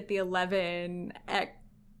get the 11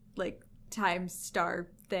 like times star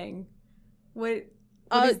thing? What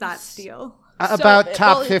is that steal? About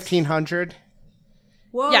top 1,500.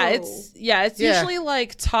 Whoa. Yeah, it's usually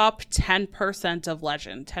like top 10% of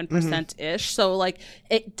Legend, 10% ish. So like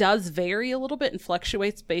it does vary a little bit and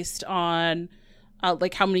fluctuates based on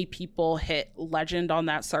like how many people hit Legend on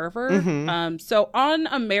that server. So on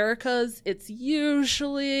Americas, it's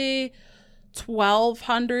usually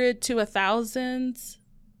 1,200 to 1,000.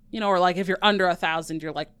 Or like if you're under 1,000,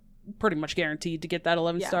 you're like pretty much guaranteed to get that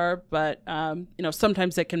 11 star. But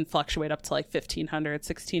sometimes it can fluctuate up to like 1,500,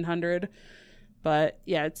 1,600. But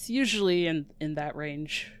yeah, it's usually in that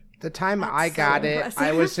range. The time I got it,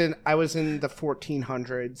 I was in the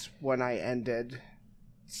 1,400s when I ended.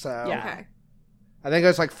 So yeah. Okay. I think it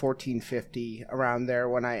was like 1,450 around there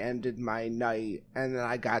when I ended my night, and then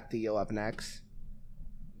I got the 11x.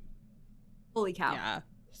 Holy cow! Yeah,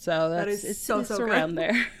 so it's so around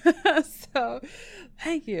there. So,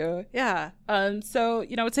 thank you. Yeah. So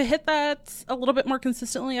to hit that a little bit more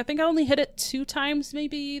consistently, I think I only hit it 2 times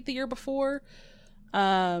maybe the year before.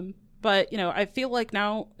 But I feel like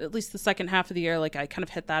now, at least the second half of the year, like I kind of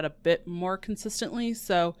hit that a bit more consistently.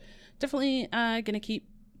 So definitely gonna keep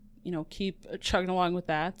chugging along with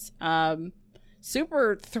that.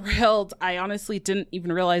 Super thrilled. I honestly didn't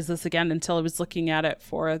even realize this again until I was looking at it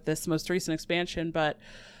for this most recent expansion, but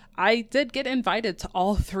I did get invited to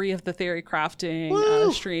all 3 of the theory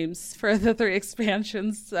crafting streams for the 3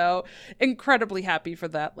 expansions. So incredibly happy for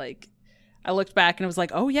that. Like I looked back and it was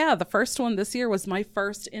like, oh yeah, the first one this year was my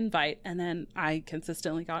first invite, and then I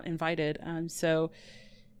consistently got invited. So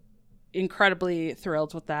incredibly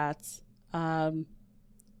thrilled with that.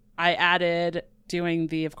 I added doing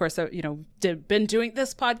been doing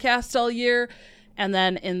this podcast all year. And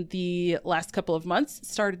then in the last couple of months,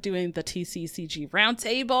 started doing the TCCG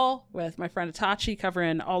Roundtable with my friend Itachi,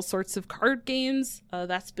 covering all sorts of card games.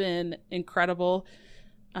 That's been incredible.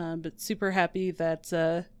 But super happy that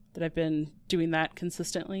I've been doing that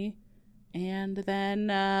consistently. And then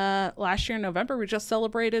last year in November, we just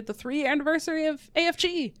celebrated the 3-year anniversary of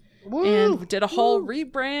AFG. Woo! And we did a whole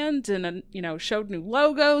rebrand and showed new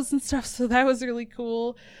logos and stuff, so that was really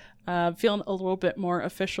cool. Feeling a little bit more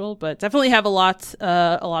official, but definitely have a lot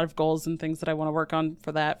of goals and things that I want to work on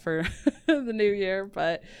for that for the new year.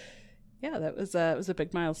 But yeah, that was a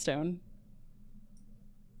big milestone.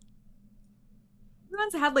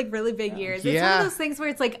 Everyone's had like really big years. It's one of those things where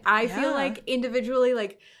it's like I feel like individually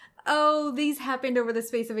like, oh, these happened over the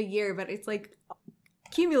space of a year, but it's like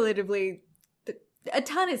cumulatively a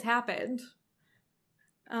ton has happened.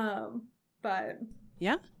 But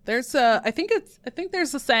yeah, there's I think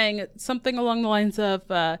there's a saying, something along the lines of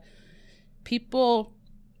people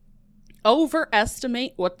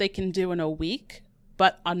overestimate what they can do in a week,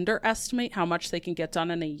 but underestimate how much they can get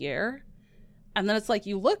done in a year. And then it's like,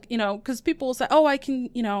 you look, you know, because people will say, oh, I can,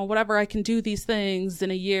 you know, whatever, I can do these things in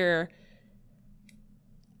a year.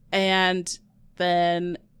 And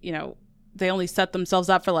then, you know, they only set themselves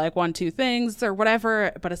up for like 1-2 things or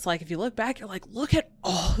whatever. But it's like, if you look back, you're like, look at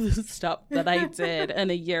all this stuff that I did in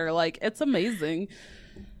a year. Like, it's amazing.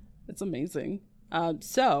 It's amazing.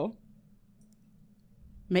 So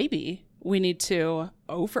maybe we need to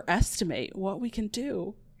overestimate what we can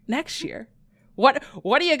do next year. What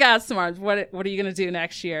do you got, Smart? What are you going to do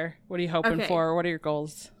next year? What are you hoping for? What are your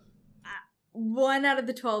goals? 1 out of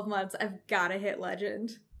the 12 months, I've got to hit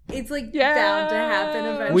Legend. It's like bound to happen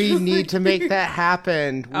eventually. We need to make that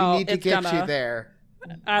happen. We need to get you there.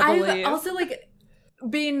 I believe. I've also like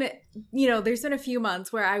been, you know, there's been a few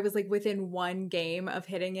months where I was like within 1 game of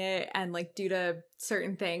hitting it, and like due to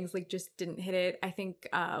certain things, like just didn't hit it. I think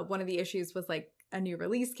one of the issues was like a new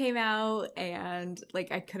release came out, and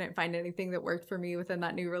like I couldn't find anything that worked for me within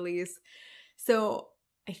that new release. So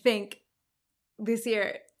I think this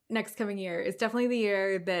year, next coming year, is definitely the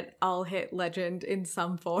year that I'll hit Legend in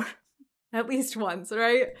some form. At least once,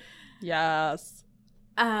 right? Yes.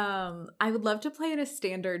 I would love to play in a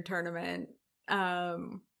standard tournament.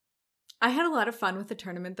 I had a lot of fun with the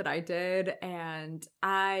tournament that I did, and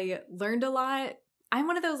I learned a lot. I'm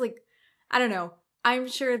one of those, like, I don't know. I'm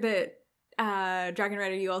sure that Dragon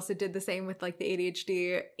Rider, you also did the same with like the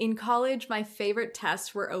ADHD. In college, my favorite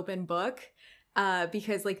tests were open book.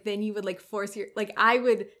 Because like then you would like force your, like I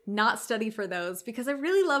would not study for those because I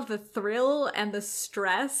really love the thrill and the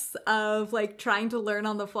stress of like trying to learn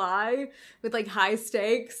on the fly with like high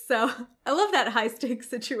stakes. So I love that high stakes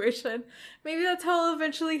situation. Maybe that's how I'll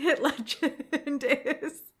eventually hit Legend,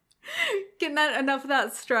 is getting that enough of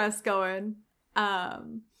that stress going.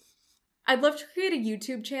 I'd love to create a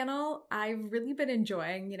YouTube channel. I've really been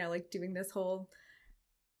enjoying, you know, like doing this whole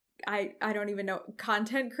I don't even know,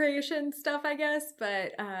 content creation stuff, I guess,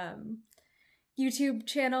 but YouTube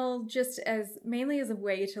channel just as mainly as a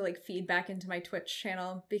way to like feed back into my Twitch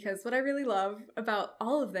channel, because what I really love about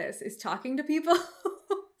all of this is talking to people.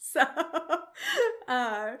 So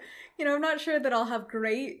you know, I'm not sure that I'll have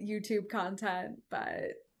great YouTube content,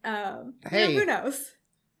 but hey, you know, who knows?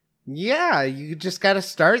 Yeah, you just got to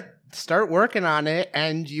start working on it,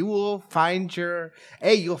 and you will find your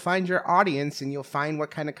audience, and you'll find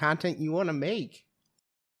what kind of content you want to make.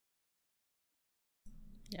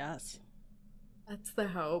 Yes, that's the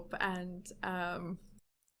hope. And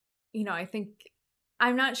you know, I think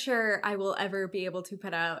I'm not sure I will ever be able to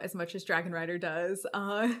put out as much as Dragon Rider does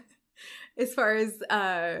as far as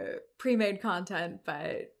pre-made content,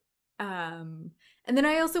 but and then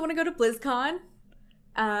I also want to go to BlizzCon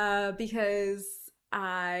because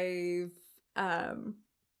I've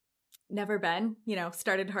never been, you know,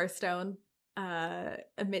 started Hearthstone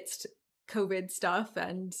amidst COVID stuff,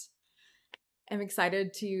 and I'm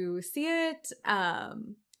excited to see it.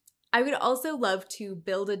 I would also love to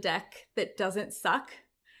build a deck that doesn't suck.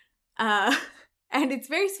 And it's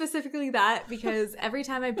very specifically that, because every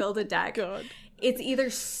time I build a deck, God, it's either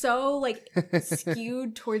so like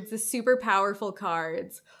skewed towards the super powerful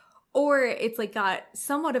cards, or it's like got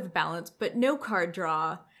somewhat of a balance, but no card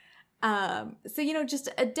draw. So, you know, just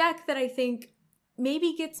a deck that I think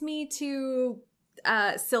maybe gets me to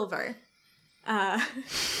silver. I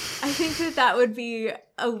think that would be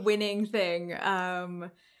a winning thing.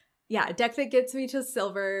 Yeah, a deck that gets me to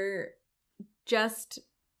silver, just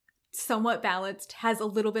somewhat balanced, has a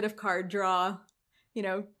little bit of card draw, you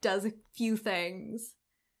know, does a few things.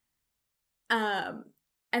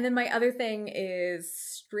 And then my other thing is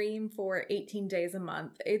stream for 18 days a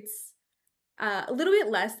month. It's a little bit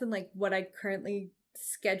less than like what I currently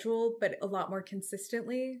schedule, but a lot more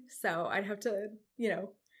consistently. So I'd have to, you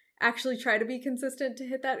know, actually try to be consistent to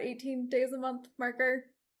hit that 18 days a month marker.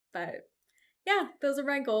 But yeah, those are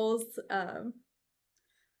my goals.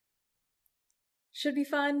 Should be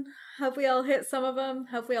fun. Hopefully I'll hit some of them.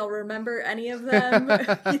 Hopefully I'll remember any of them.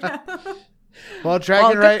 You know? Well,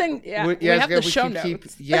 Dragon Rider, we have the show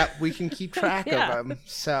notes. We can keep track of them.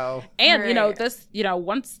 So, and you know, this, you know,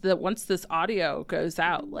 once this audio goes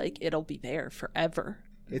out, like it'll be there forever.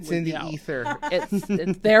 It's in the ether.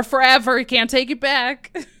 It's there forever. You can't take it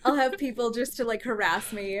back. I'll have people just to like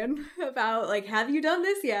harass me and about like, have you done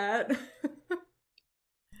this yet?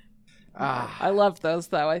 I love those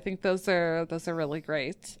though. I think those are really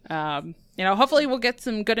great. You know, hopefully we'll get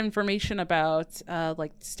some good information about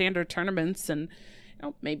like standard tournaments, and you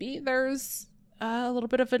know, maybe there's a little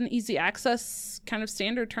bit of an easy access kind of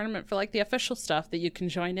standard tournament for like the official stuff that you can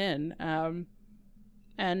join in. And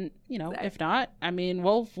And, you know, if not, I mean,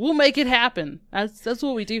 we'll make it happen. That's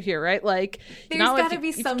what we do here, right? Like, there's got to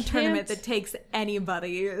be some tournament that takes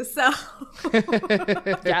anybody. So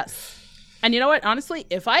yes. And you know what? Honestly,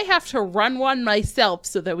 if I have to run one myself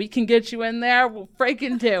so that we can get you in there, we'll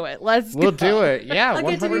freaking do it. We'll do it. Yeah, I'll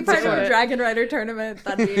get to be part of a Dragon Rider tournament.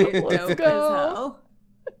 That'd be dope as hell.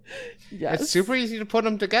 Yes. It's super easy to put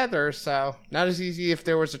them together, so not as easy if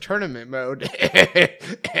there was a tournament mode.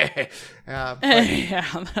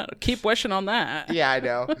 Yeah, keep wishing on that. Yeah, I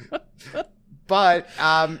know. But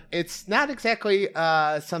it's not exactly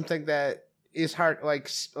something that is hard, like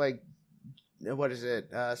what is it?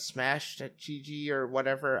 Smash.gg or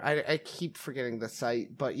whatever. I keep forgetting the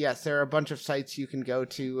site, but yes, there are a bunch of sites you can go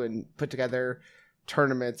to and put together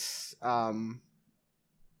tournaments. So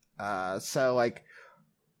like,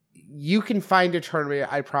 you can find a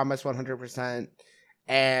tournament, I promise 100%,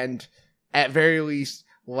 and at very least,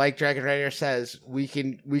 like Dragon Rider says, we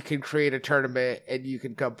can create a tournament and you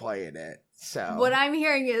can come play in it. So what I'm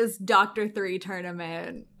hearing is Dr. 3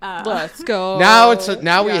 tournament. Let's go.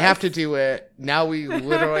 Now we have to do it. Now we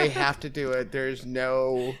literally have to do it. There's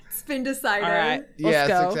no spin decider. All right, yes,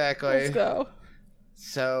 go. Exactly. Let's go.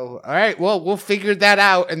 So, all right, well, we'll figure that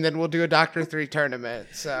out, and then we'll do a Dr. 3 tournament.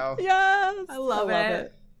 So, yes, I love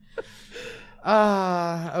it.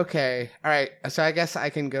 Okay. All right. So I guess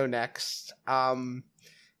I can go next. And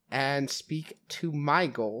speak to my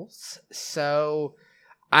goals. So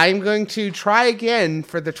I'm going to try again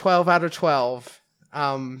for the 12 out of 12.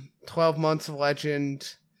 12 months of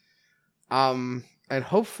Legend. And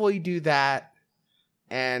hopefully do that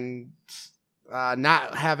and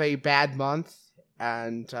not have a bad month.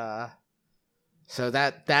 And so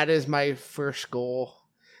that is my first goal.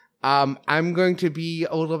 I'm going to be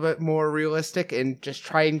a little bit more realistic and just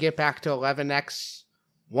try and get back to 11x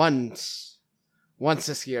once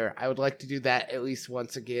this year. I would like to do that at least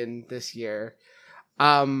once again this year.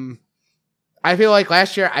 I feel like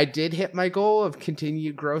last year I did hit my goal of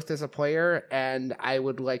continued growth as a player, and I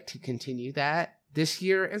would like to continue that this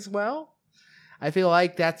year as well. I feel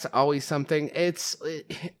like that's always something.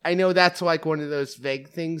 I know that's like one of those vague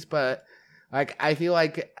things, but like, I feel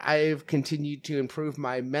like I've continued to improve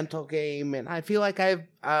my mental game, and I feel like I've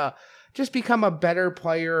just become a better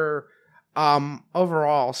player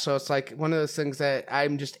overall. So it's like one of those things that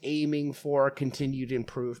I'm just aiming for continued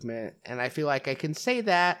improvement, and I feel like I can say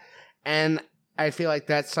that, and I feel like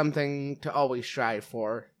that's something to always strive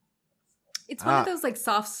for. It's one of those like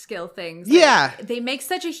soft skill things. Yeah. They make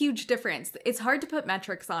such a huge difference. It's hard to put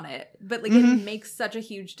metrics on it, but like it makes such a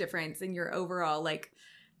huge difference in your overall like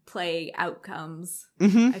play outcomes.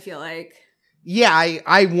 I feel like. Yeah,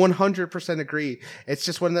 I 100% agree. It's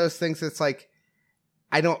just one of those things that's like,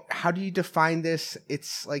 how do you define this?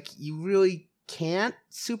 It's like, you really can't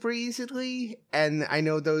super easily. And I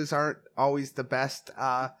know those aren't always the best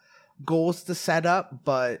goals to set up,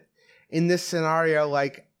 but in this scenario,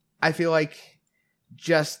 like, I feel like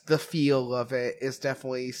just the feel of it is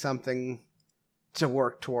definitely something to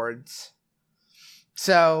work towards.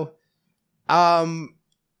 So,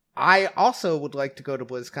 I also would like to go to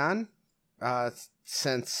BlizzCon,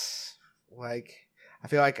 since, like, I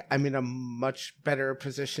feel like I'm in a much better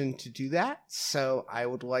position to do that. So I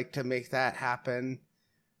would like to make that happen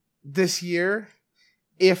this year,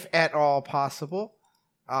 if at all possible.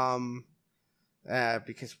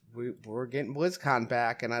 Because we're getting BlizzCon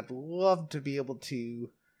back, and I'd love to be able to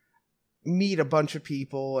meet a bunch of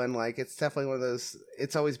people, and like, it's definitely one of those,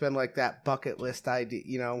 it's always been like that bucket list idea,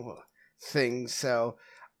 thing. So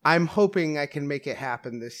I'm hoping I can make it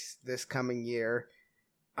happen this coming year.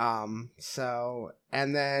 So,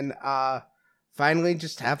 and then, finally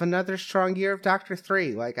just have another strong year of Dr.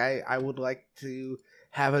 3. Like, I would like to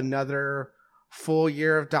have another full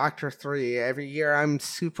year of Dr. 3. Every year I'm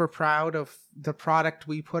super proud of the product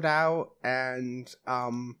we put out, and,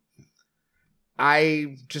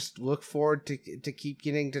 I just look forward to keep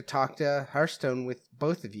getting to talk to Hearthstone with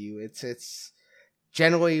both of you. It's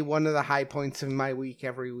generally one of the high points of my week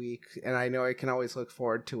every week, and I know I can always look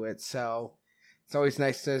forward to it. So it's always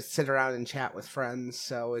nice to sit around and chat with friends.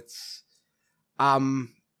 So it's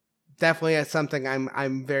definitely something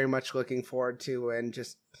I'm very much looking forward to, and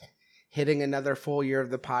just hitting another full year of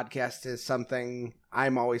the podcast is something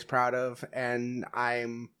I'm always proud of, and I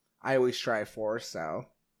always strive for. So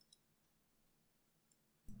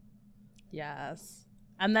yes.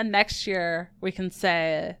 And then next year we can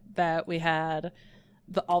say that we had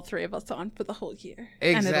all three of us on for the whole year.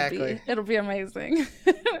 Exactly. And it'll be amazing.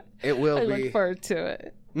 It will I be. I look forward to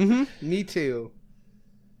it. Me too.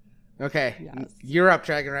 Okay. Yes. You're up,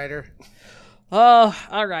 Dragon Rider. Oh,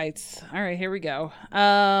 all right. Here we go.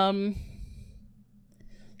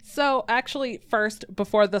 So actually, first,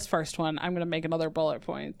 before this first one, I'm going to make another bullet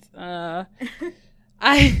point.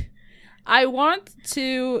 I want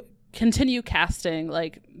to continue casting,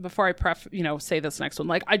 like, before I say this next one,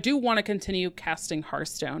 like, I do want to continue casting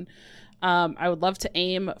Hearthstone. I would love to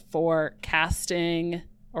aim for casting,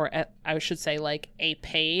 or I should say, like, a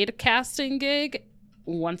paid casting gig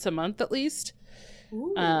once a month at least.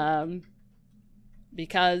 Ooh.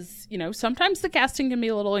 Because, sometimes the casting can be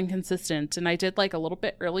a little inconsistent, and I did, like, a little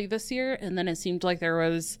bit early this year, and then it seemed like there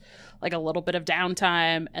was, like, a little bit of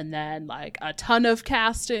downtime, and then, like, a ton of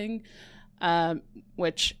casting,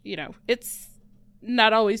 which, it's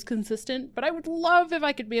not always consistent, but I would love if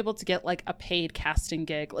I could be able to get, like, a paid casting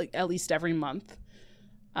gig, like, at least every month.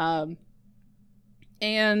 And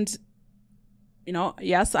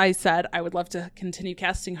yes, I said I would love to continue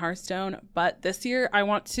casting Hearthstone, but this year I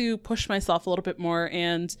want to push myself a little bit more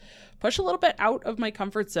and push a little bit out of my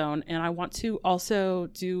comfort zone. And I want to also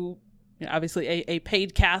do, obviously, a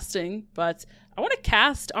paid casting, but I want to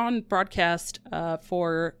cast on broadcast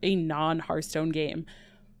for a non-Hearthstone game.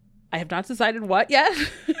 I have not decided what yet,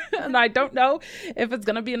 and I don't know if it's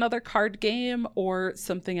going to be another card game or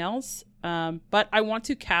something else. But I want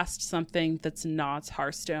to cast something that's not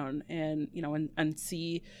Hearthstone, and and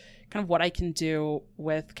see kind of what I can do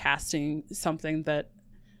with casting something that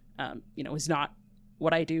is not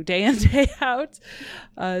what I do day in, day out.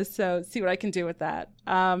 So see what I can do with that.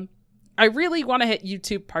 I really want to hit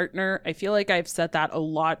YouTube partner. I feel like I've said that a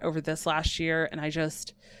lot over this last year, and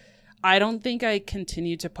I don't think I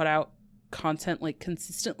continue to put out content like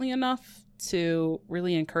consistently enough to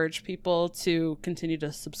really encourage people to continue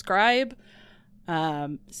to subscribe.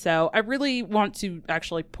 So I really want to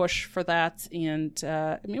actually push for that. And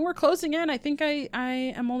we're closing in. I think I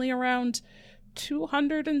am only around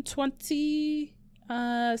 220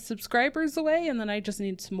 subscribers away, and then I just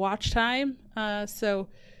need some watch time. So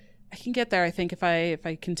I can get there, I think, if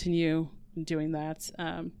I continue doing that.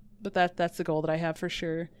 But that's the goal that I have for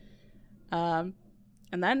sure.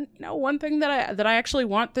 And then, one thing that I actually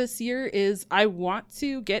want this year is I want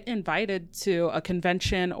to get invited to a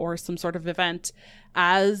convention or some sort of event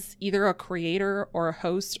as either a creator or a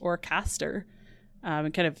host or a caster,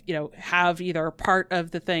 and kind of, have either part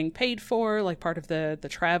of the thing paid for, like part of the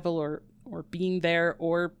travel or being there,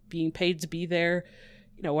 or being paid to be there,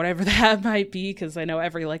 whatever that might be, because I know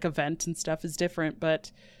every like event and stuff is different,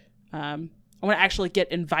 but I want to actually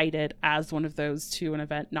get invited as one of those to an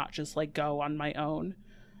event, not just like go on my own.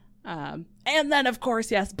 And then, of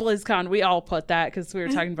course, yes, BlizzCon. We all put that because we were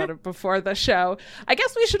talking about it before the show. I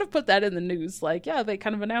guess we should have put that in the news. Like, yeah, they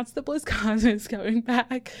kind of announced that BlizzCon is coming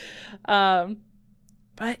back.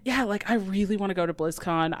 But yeah, like, I really want to go to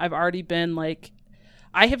BlizzCon. I've already been like,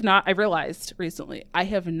 I realized recently, I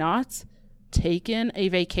have not taken a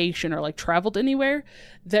vacation or like traveled anywhere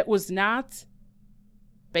that was not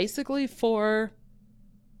basically for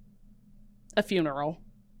a funeral.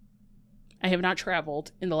 I have not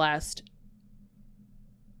traveled in the last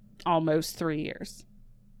almost 3 years.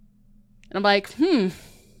 And I'm like,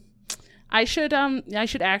 I should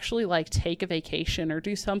actually like take a vacation or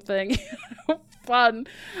do something fun.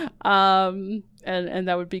 And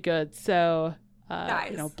that would be good. So,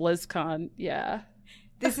 nice. BlizzCon, yeah.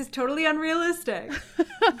 This is totally unrealistic.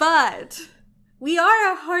 But we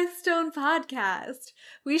are a Hearthstone podcast.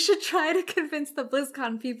 We should try to convince the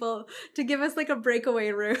BlizzCon people to give us like a breakaway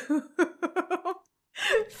room to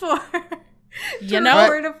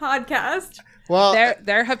record a podcast. Well,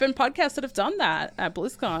 there have been podcasts that have done that at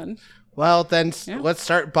BlizzCon. Well, then let's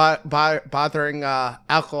start bothering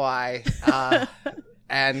Alkali.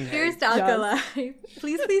 And here's Alkali.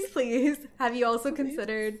 Please. Have you also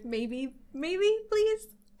considered maybe, please?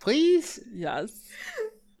 Please? Yes.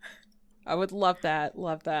 I would love that.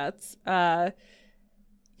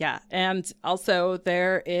 Yeah. And also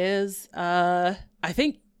there is, I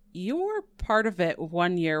think you were part of it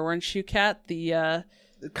one year, weren't you, Kat? The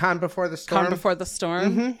Con Before the Storm.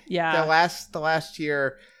 Mm-hmm. Yeah. The last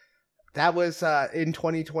year, that was in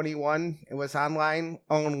 2021. It was online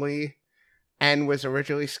only and was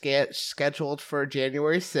originally scheduled for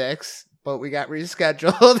January 6th, but we got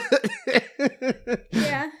rescheduled.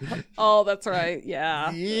 Yeah. Oh, that's right.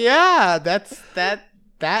 Yeah. Yeah, that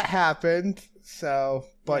happened. So,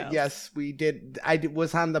 but yes, we did. I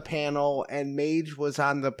was on the panel, and Mage was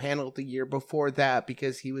on the panel the year before that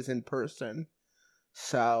because he was in person.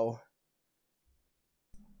 So,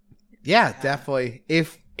 yeah. Definitely.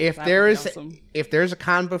 If there's a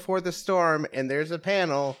Con Before the Storm and there's a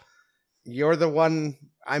panel, you're the one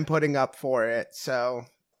I'm putting up for it. So,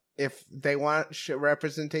 if they want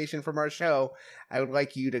representation from our show, I would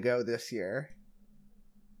like you to go this year.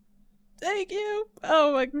 Thank you.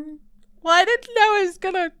 Oh my. Well, I didn't know I was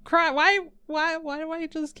gonna cry. Why do I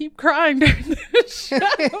just keep crying during the show?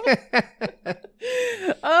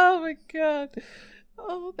 Oh my god.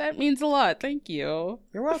 Oh, that means a lot. Thank you.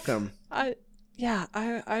 You're welcome. I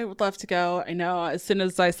would love to go. I know as soon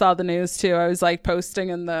as I saw the news too, I was like posting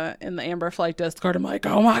in the Amber Flight Discord. I'm like,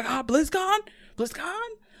 oh my god, BlizzCon.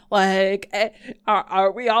 Like,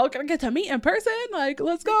 are we all gonna get to meet in person? Like,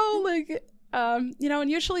 let's go. Like, and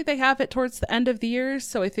usually they have it towards the end of the year,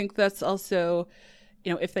 so I think that's also,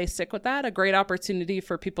 if they stick with that, a great opportunity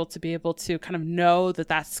for people to be able to kind of know that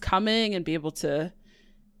that's coming and be able to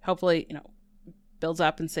hopefully, build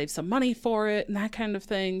up and save some money for it and that kind of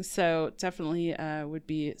thing. So definitely would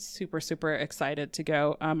be super, super excited to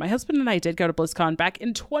go. My husband and I did go to BlizzCon back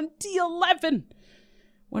in 2011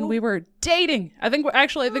 when we were dating. I think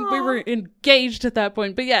we were engaged at that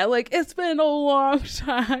point. But yeah, like it's been a long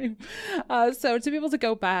time. So to be able to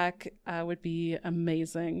go back would be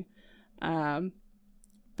amazing.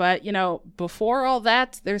 But, before all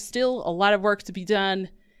that, there's still a lot of work to be done.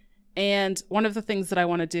 And one of the things that I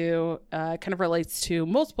want to do kind of relates to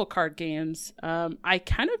multiple card games. I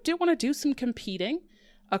kind of do want to do some competing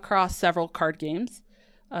across several card games.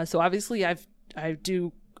 So obviously I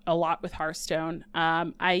do a lot with Hearthstone.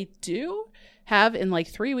 I do have in like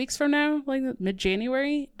 3 weeks from now, like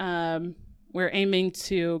mid-January, we're aiming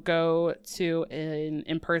to go to an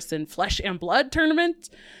in-person Flesh and Blood tournament.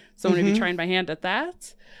 So I'm going to be trying my hand at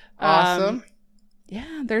that. Awesome.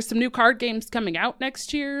 Yeah, there's some new card games coming out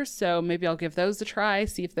next year, so maybe I'll give those a try,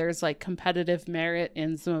 see if there's like competitive merit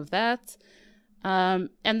in some of that. And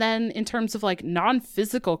then in terms of like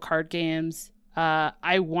non-physical card games,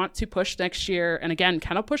 I want to push next year, and again,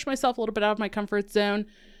 kind of push myself a little bit out of my comfort zone.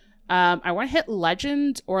 I want to hit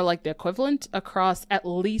Legend or like the equivalent across at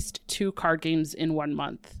least 2 card games in 1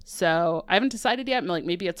 month. So I haven't decided yet. Like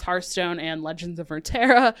maybe it's Hearthstone and Legends of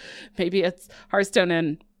Runeterra. Maybe it's Hearthstone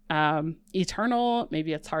and Eternal.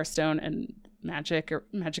 Maybe it's Hearthstone and Magic or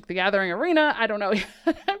Magic the Gathering Arena. I don't know.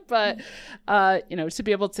 But, to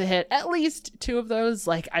be able to hit at least 2 of those,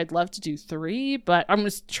 like I'd love to do 3, but I'm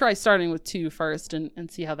going to try starting with 2 first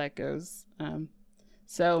and see how that goes.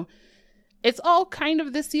 So it's all kind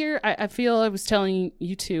of this year. I feel I was telling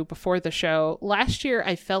you two before the show. Last year,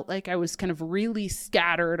 I felt like I was kind of really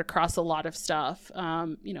scattered across a lot of stuff,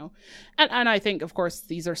 and I think, of course,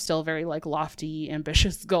 these are still very like lofty,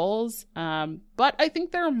 ambitious goals. But I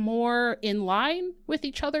think they're more in line with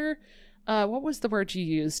each other. What was the word you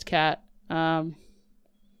used, Kat?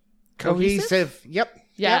 Cohesive. Yep.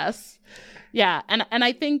 Yes. Yep. Yeah. And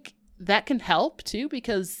I think that can help too,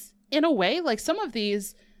 because in a way, like some of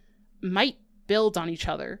these might build on each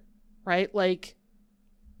other, right? Like,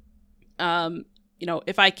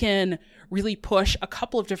 if I can really push a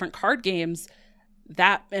couple of different card games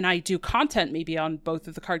and I do content maybe on both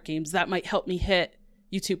of the card games, that might help me hit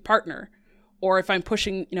YouTube partner. Or if I'm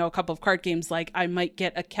pushing, a couple of card games, like I might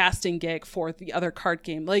get a casting gig for the other card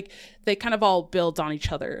game. Like they kind of all build on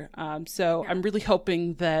each other. So I'm really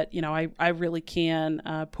hoping that, I really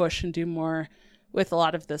can push and do more with a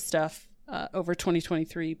lot of this stuff over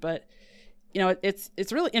 2023. But,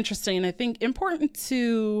 it's really interesting. And I think important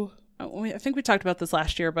to, I think we talked about this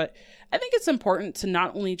last year, but I think it's important to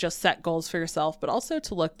not only just set goals for yourself, but also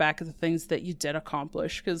to look back at the things that you did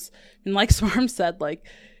accomplish. Because like Swarm said, like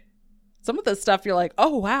some of this stuff you're like,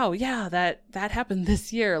 oh, wow, yeah, that happened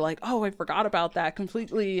this year. Like, oh, I forgot about that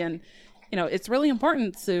completely. And, it's really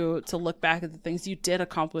important to look back at the things you did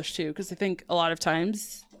accomplish too. Because I think a lot of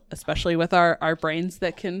times, especially with our brains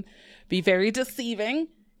that can be very deceiving,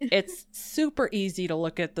 it's super easy to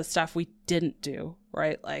look at the stuff we didn't do,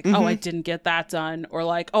 right? Like, oh, I didn't get that done. Or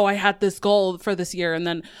like, oh, I had this goal for this year and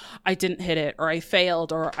then I didn't hit it, or I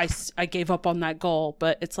failed, or I gave up on that goal.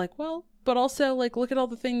 But it's like, well, but also like, look at all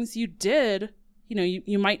the things you did.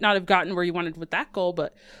 You might not have gotten where you wanted with that goal,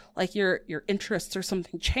 but like your interests or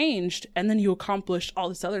something changed, and then you accomplished all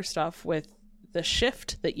this other stuff with the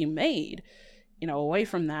shift that you made, away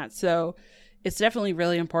from that. So it's definitely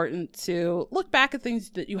really important to look back at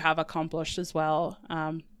things that you have accomplished as well,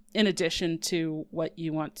 in addition to what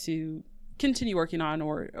you want to continue working on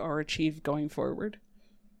or achieve going forward.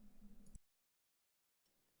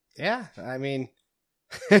 Yeah, I mean,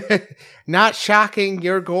 not shocking.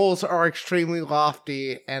 Your goals are extremely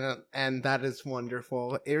lofty, and that is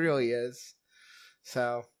wonderful. It really is.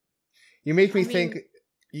 So you make me think.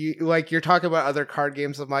 You're talking about other card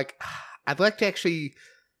games. I'm like, I'd like to actually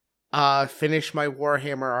finish my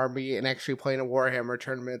Warhammer army and actually play in a Warhammer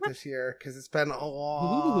tournament this year, because it's been a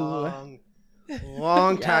long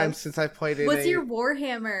time since I played it. What's your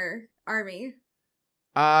Warhammer army?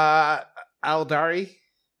 Eldari.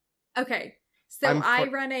 Okay, so I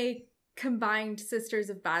run a combined Sisters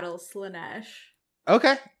of Battle Slaanesh.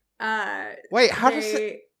 Okay. Wait, how does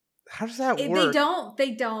that work?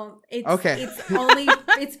 They don't. It's okay.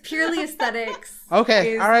 It's purely aesthetics.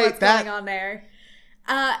 Okay, all right. What's going on there?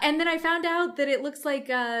 And then I found out that it looks like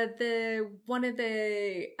one of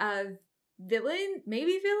the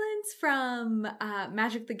villains from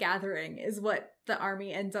Magic the Gathering is what the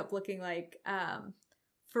army ends up looking like.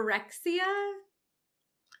 Phyrexia?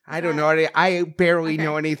 I don't know. I barely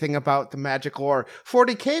know anything about the Magic lore.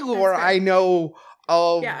 40K lore, I know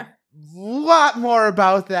a lot more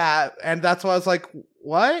about that, and that's why I was like,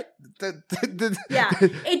 "What?" Yeah,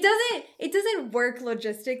 it doesn't work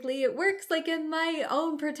logistically. It works like in my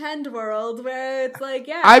own pretend world where it's like,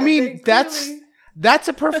 yeah. I mean, that's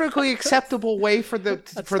a perfectly acceptable way for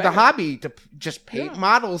the hobby to just paint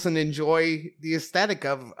models and enjoy the aesthetic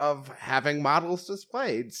of having models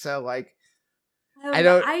displayed. So like.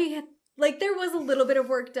 There was a little bit of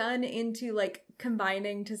work done into like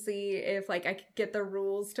combining to see if like I could get the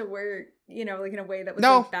rules to work, like in a way that was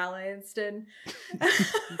like, balanced. And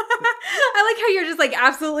I like how you're just like,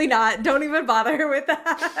 absolutely not. Don't even bother with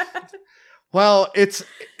that. Well, it's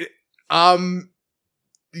I'll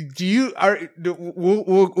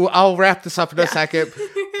wrap this up in a second.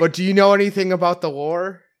 But do you know anything about the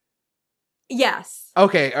lore? Yes.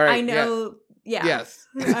 Okay. All right. I know. Yeah. Yes.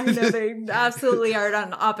 I know they absolutely are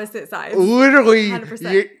on opposite sides. Literally,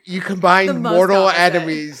 you combine mortal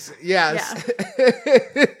enemies. Yes. Yeah.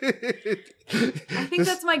 I think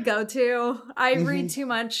that's my go-to. I read too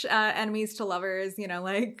much enemies to lovers,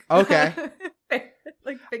 like okay.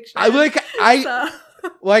 like fiction.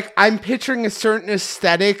 I'm picturing a certain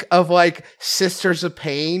aesthetic of like Sisters of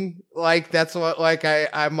Pain. Like that's what like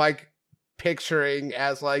I'm like picturing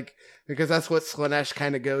as like. Because that's what Slaanesh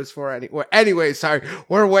kind of goes for anyway. Anyway, sorry,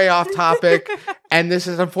 we're way off topic. And this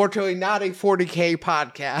is unfortunately not a 40K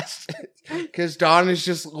podcast. Because Dawn is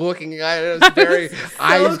just looking at us very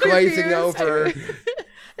eyes glazing over.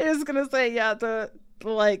 I was going to say, the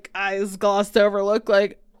like eyes glossed over look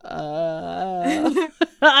like, I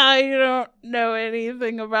don't know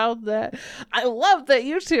anything about that. I love that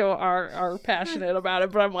you two are passionate about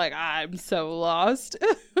it, but I'm like, I'm so lost.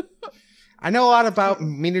 I know a lot about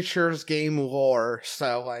miniatures game lore,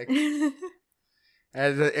 so like,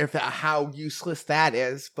 as how useless that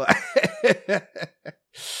is, but hey,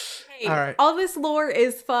 all right. All this lore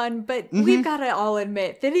is fun, but we've got to all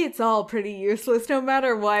admit that it's all pretty useless, no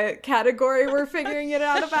matter what category we're figuring it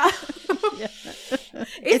out about.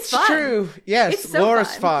 It's fun. True. Yes, it's so lore fun,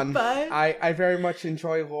 is fun. But... I very much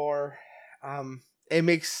enjoy lore. It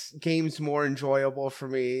makes games more enjoyable for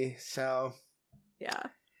me. So yeah.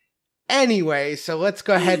 Anyway, so let's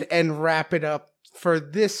go ahead and wrap it up for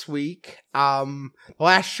this week.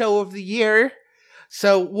 Last show of the year.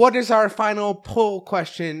 So what is our final poll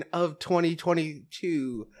question of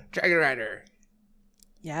 2022, Dragon Rider?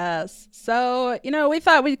 Yes. So, we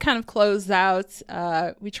thought we'd kind of close out.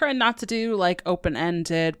 We try not to do like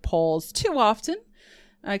open-ended polls too often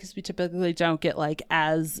because we typically don't get like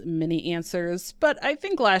as many answers. But I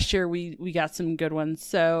think last year we got some good ones.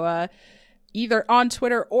 So, either on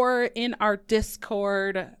Twitter or in our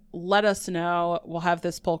Discord, let us know. We'll have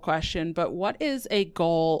this poll question, but what is a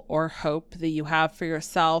goal or hope that you have for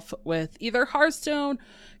yourself with either Hearthstone,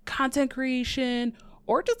 content creation,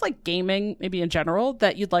 or just like gaming, maybe in general,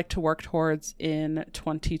 that you'd like to work towards in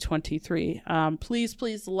 2023?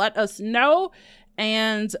 Please let us know,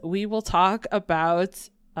 and we will talk about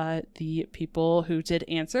the people who did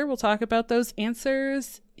answer. We'll talk about those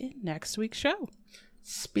answers in next week's show.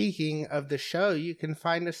 Speaking of the show, you can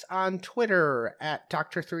find us on Twitter at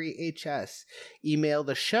Dr3HS. Email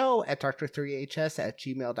the show at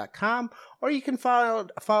Dr3HS@gmail.com, or you can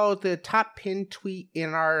follow the top pinned tweet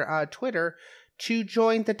in our Twitter to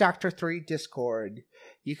join the Dr. 3 Discord.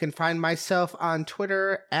 You can find myself on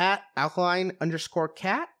Twitter at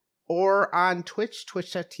alkaline_cat or on Twitch,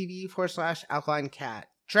 twitch.tv/alkalinecat.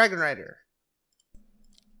 Dragon Rider.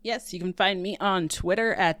 Yes, you can find me on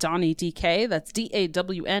Twitter at DawnieDK. That's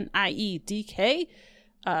DAWNIEDK.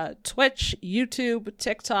 Twitch, YouTube,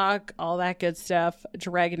 TikTok, all that good stuff.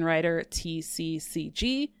 Dragon Rider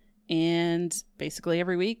TCCG. And basically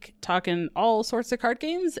every week, talking all sorts of card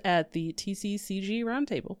games at the TCCG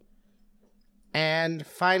Roundtable. And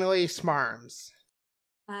finally, Smarms.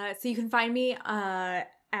 So you can find me at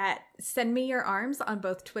Send Me Your Arms on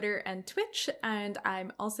both Twitter and Twitch. And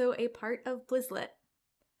I'm also a part of Blizzlet.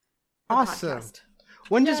 Awesome. Podcast.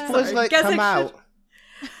 When does Blizzlet come out?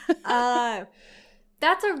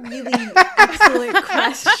 That's a really excellent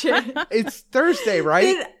question. It's Thursday,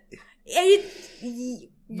 right?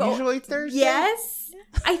 usually Thursday? Yes.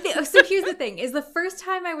 I think so. Here's the thing: is the first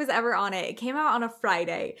time I was ever on it, it came out on a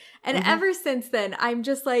Friday, and ever since then, I'm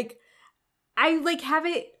just like, I have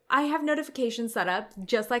it. I have notifications set up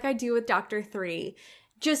just like I do with Doctor 3,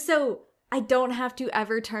 just so I don't have to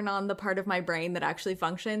ever turn on the part of my brain that actually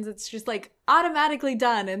functions. It's just like automatically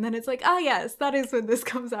done, and then it's like, oh yes, that is when this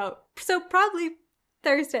comes out. So probably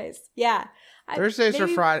Thursdays. Yeah. Thursdays or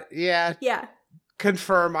Friday. Yeah. Yeah.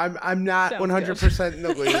 Confirm. I'm not Sounds 100% in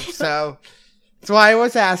the loop, so that's why I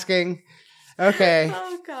was asking. Okay.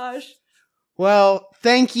 Oh gosh. Well,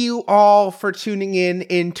 thank you all for tuning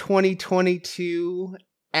in 2022,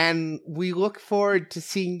 and we look forward to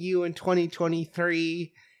seeing you in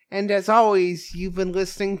 2023. And as always, you've been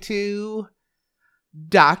listening to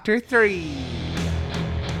Dr. 3.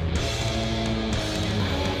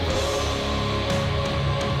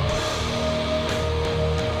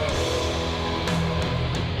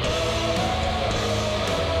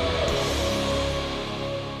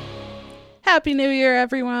 Happy New Year,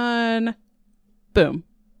 everyone. Boom.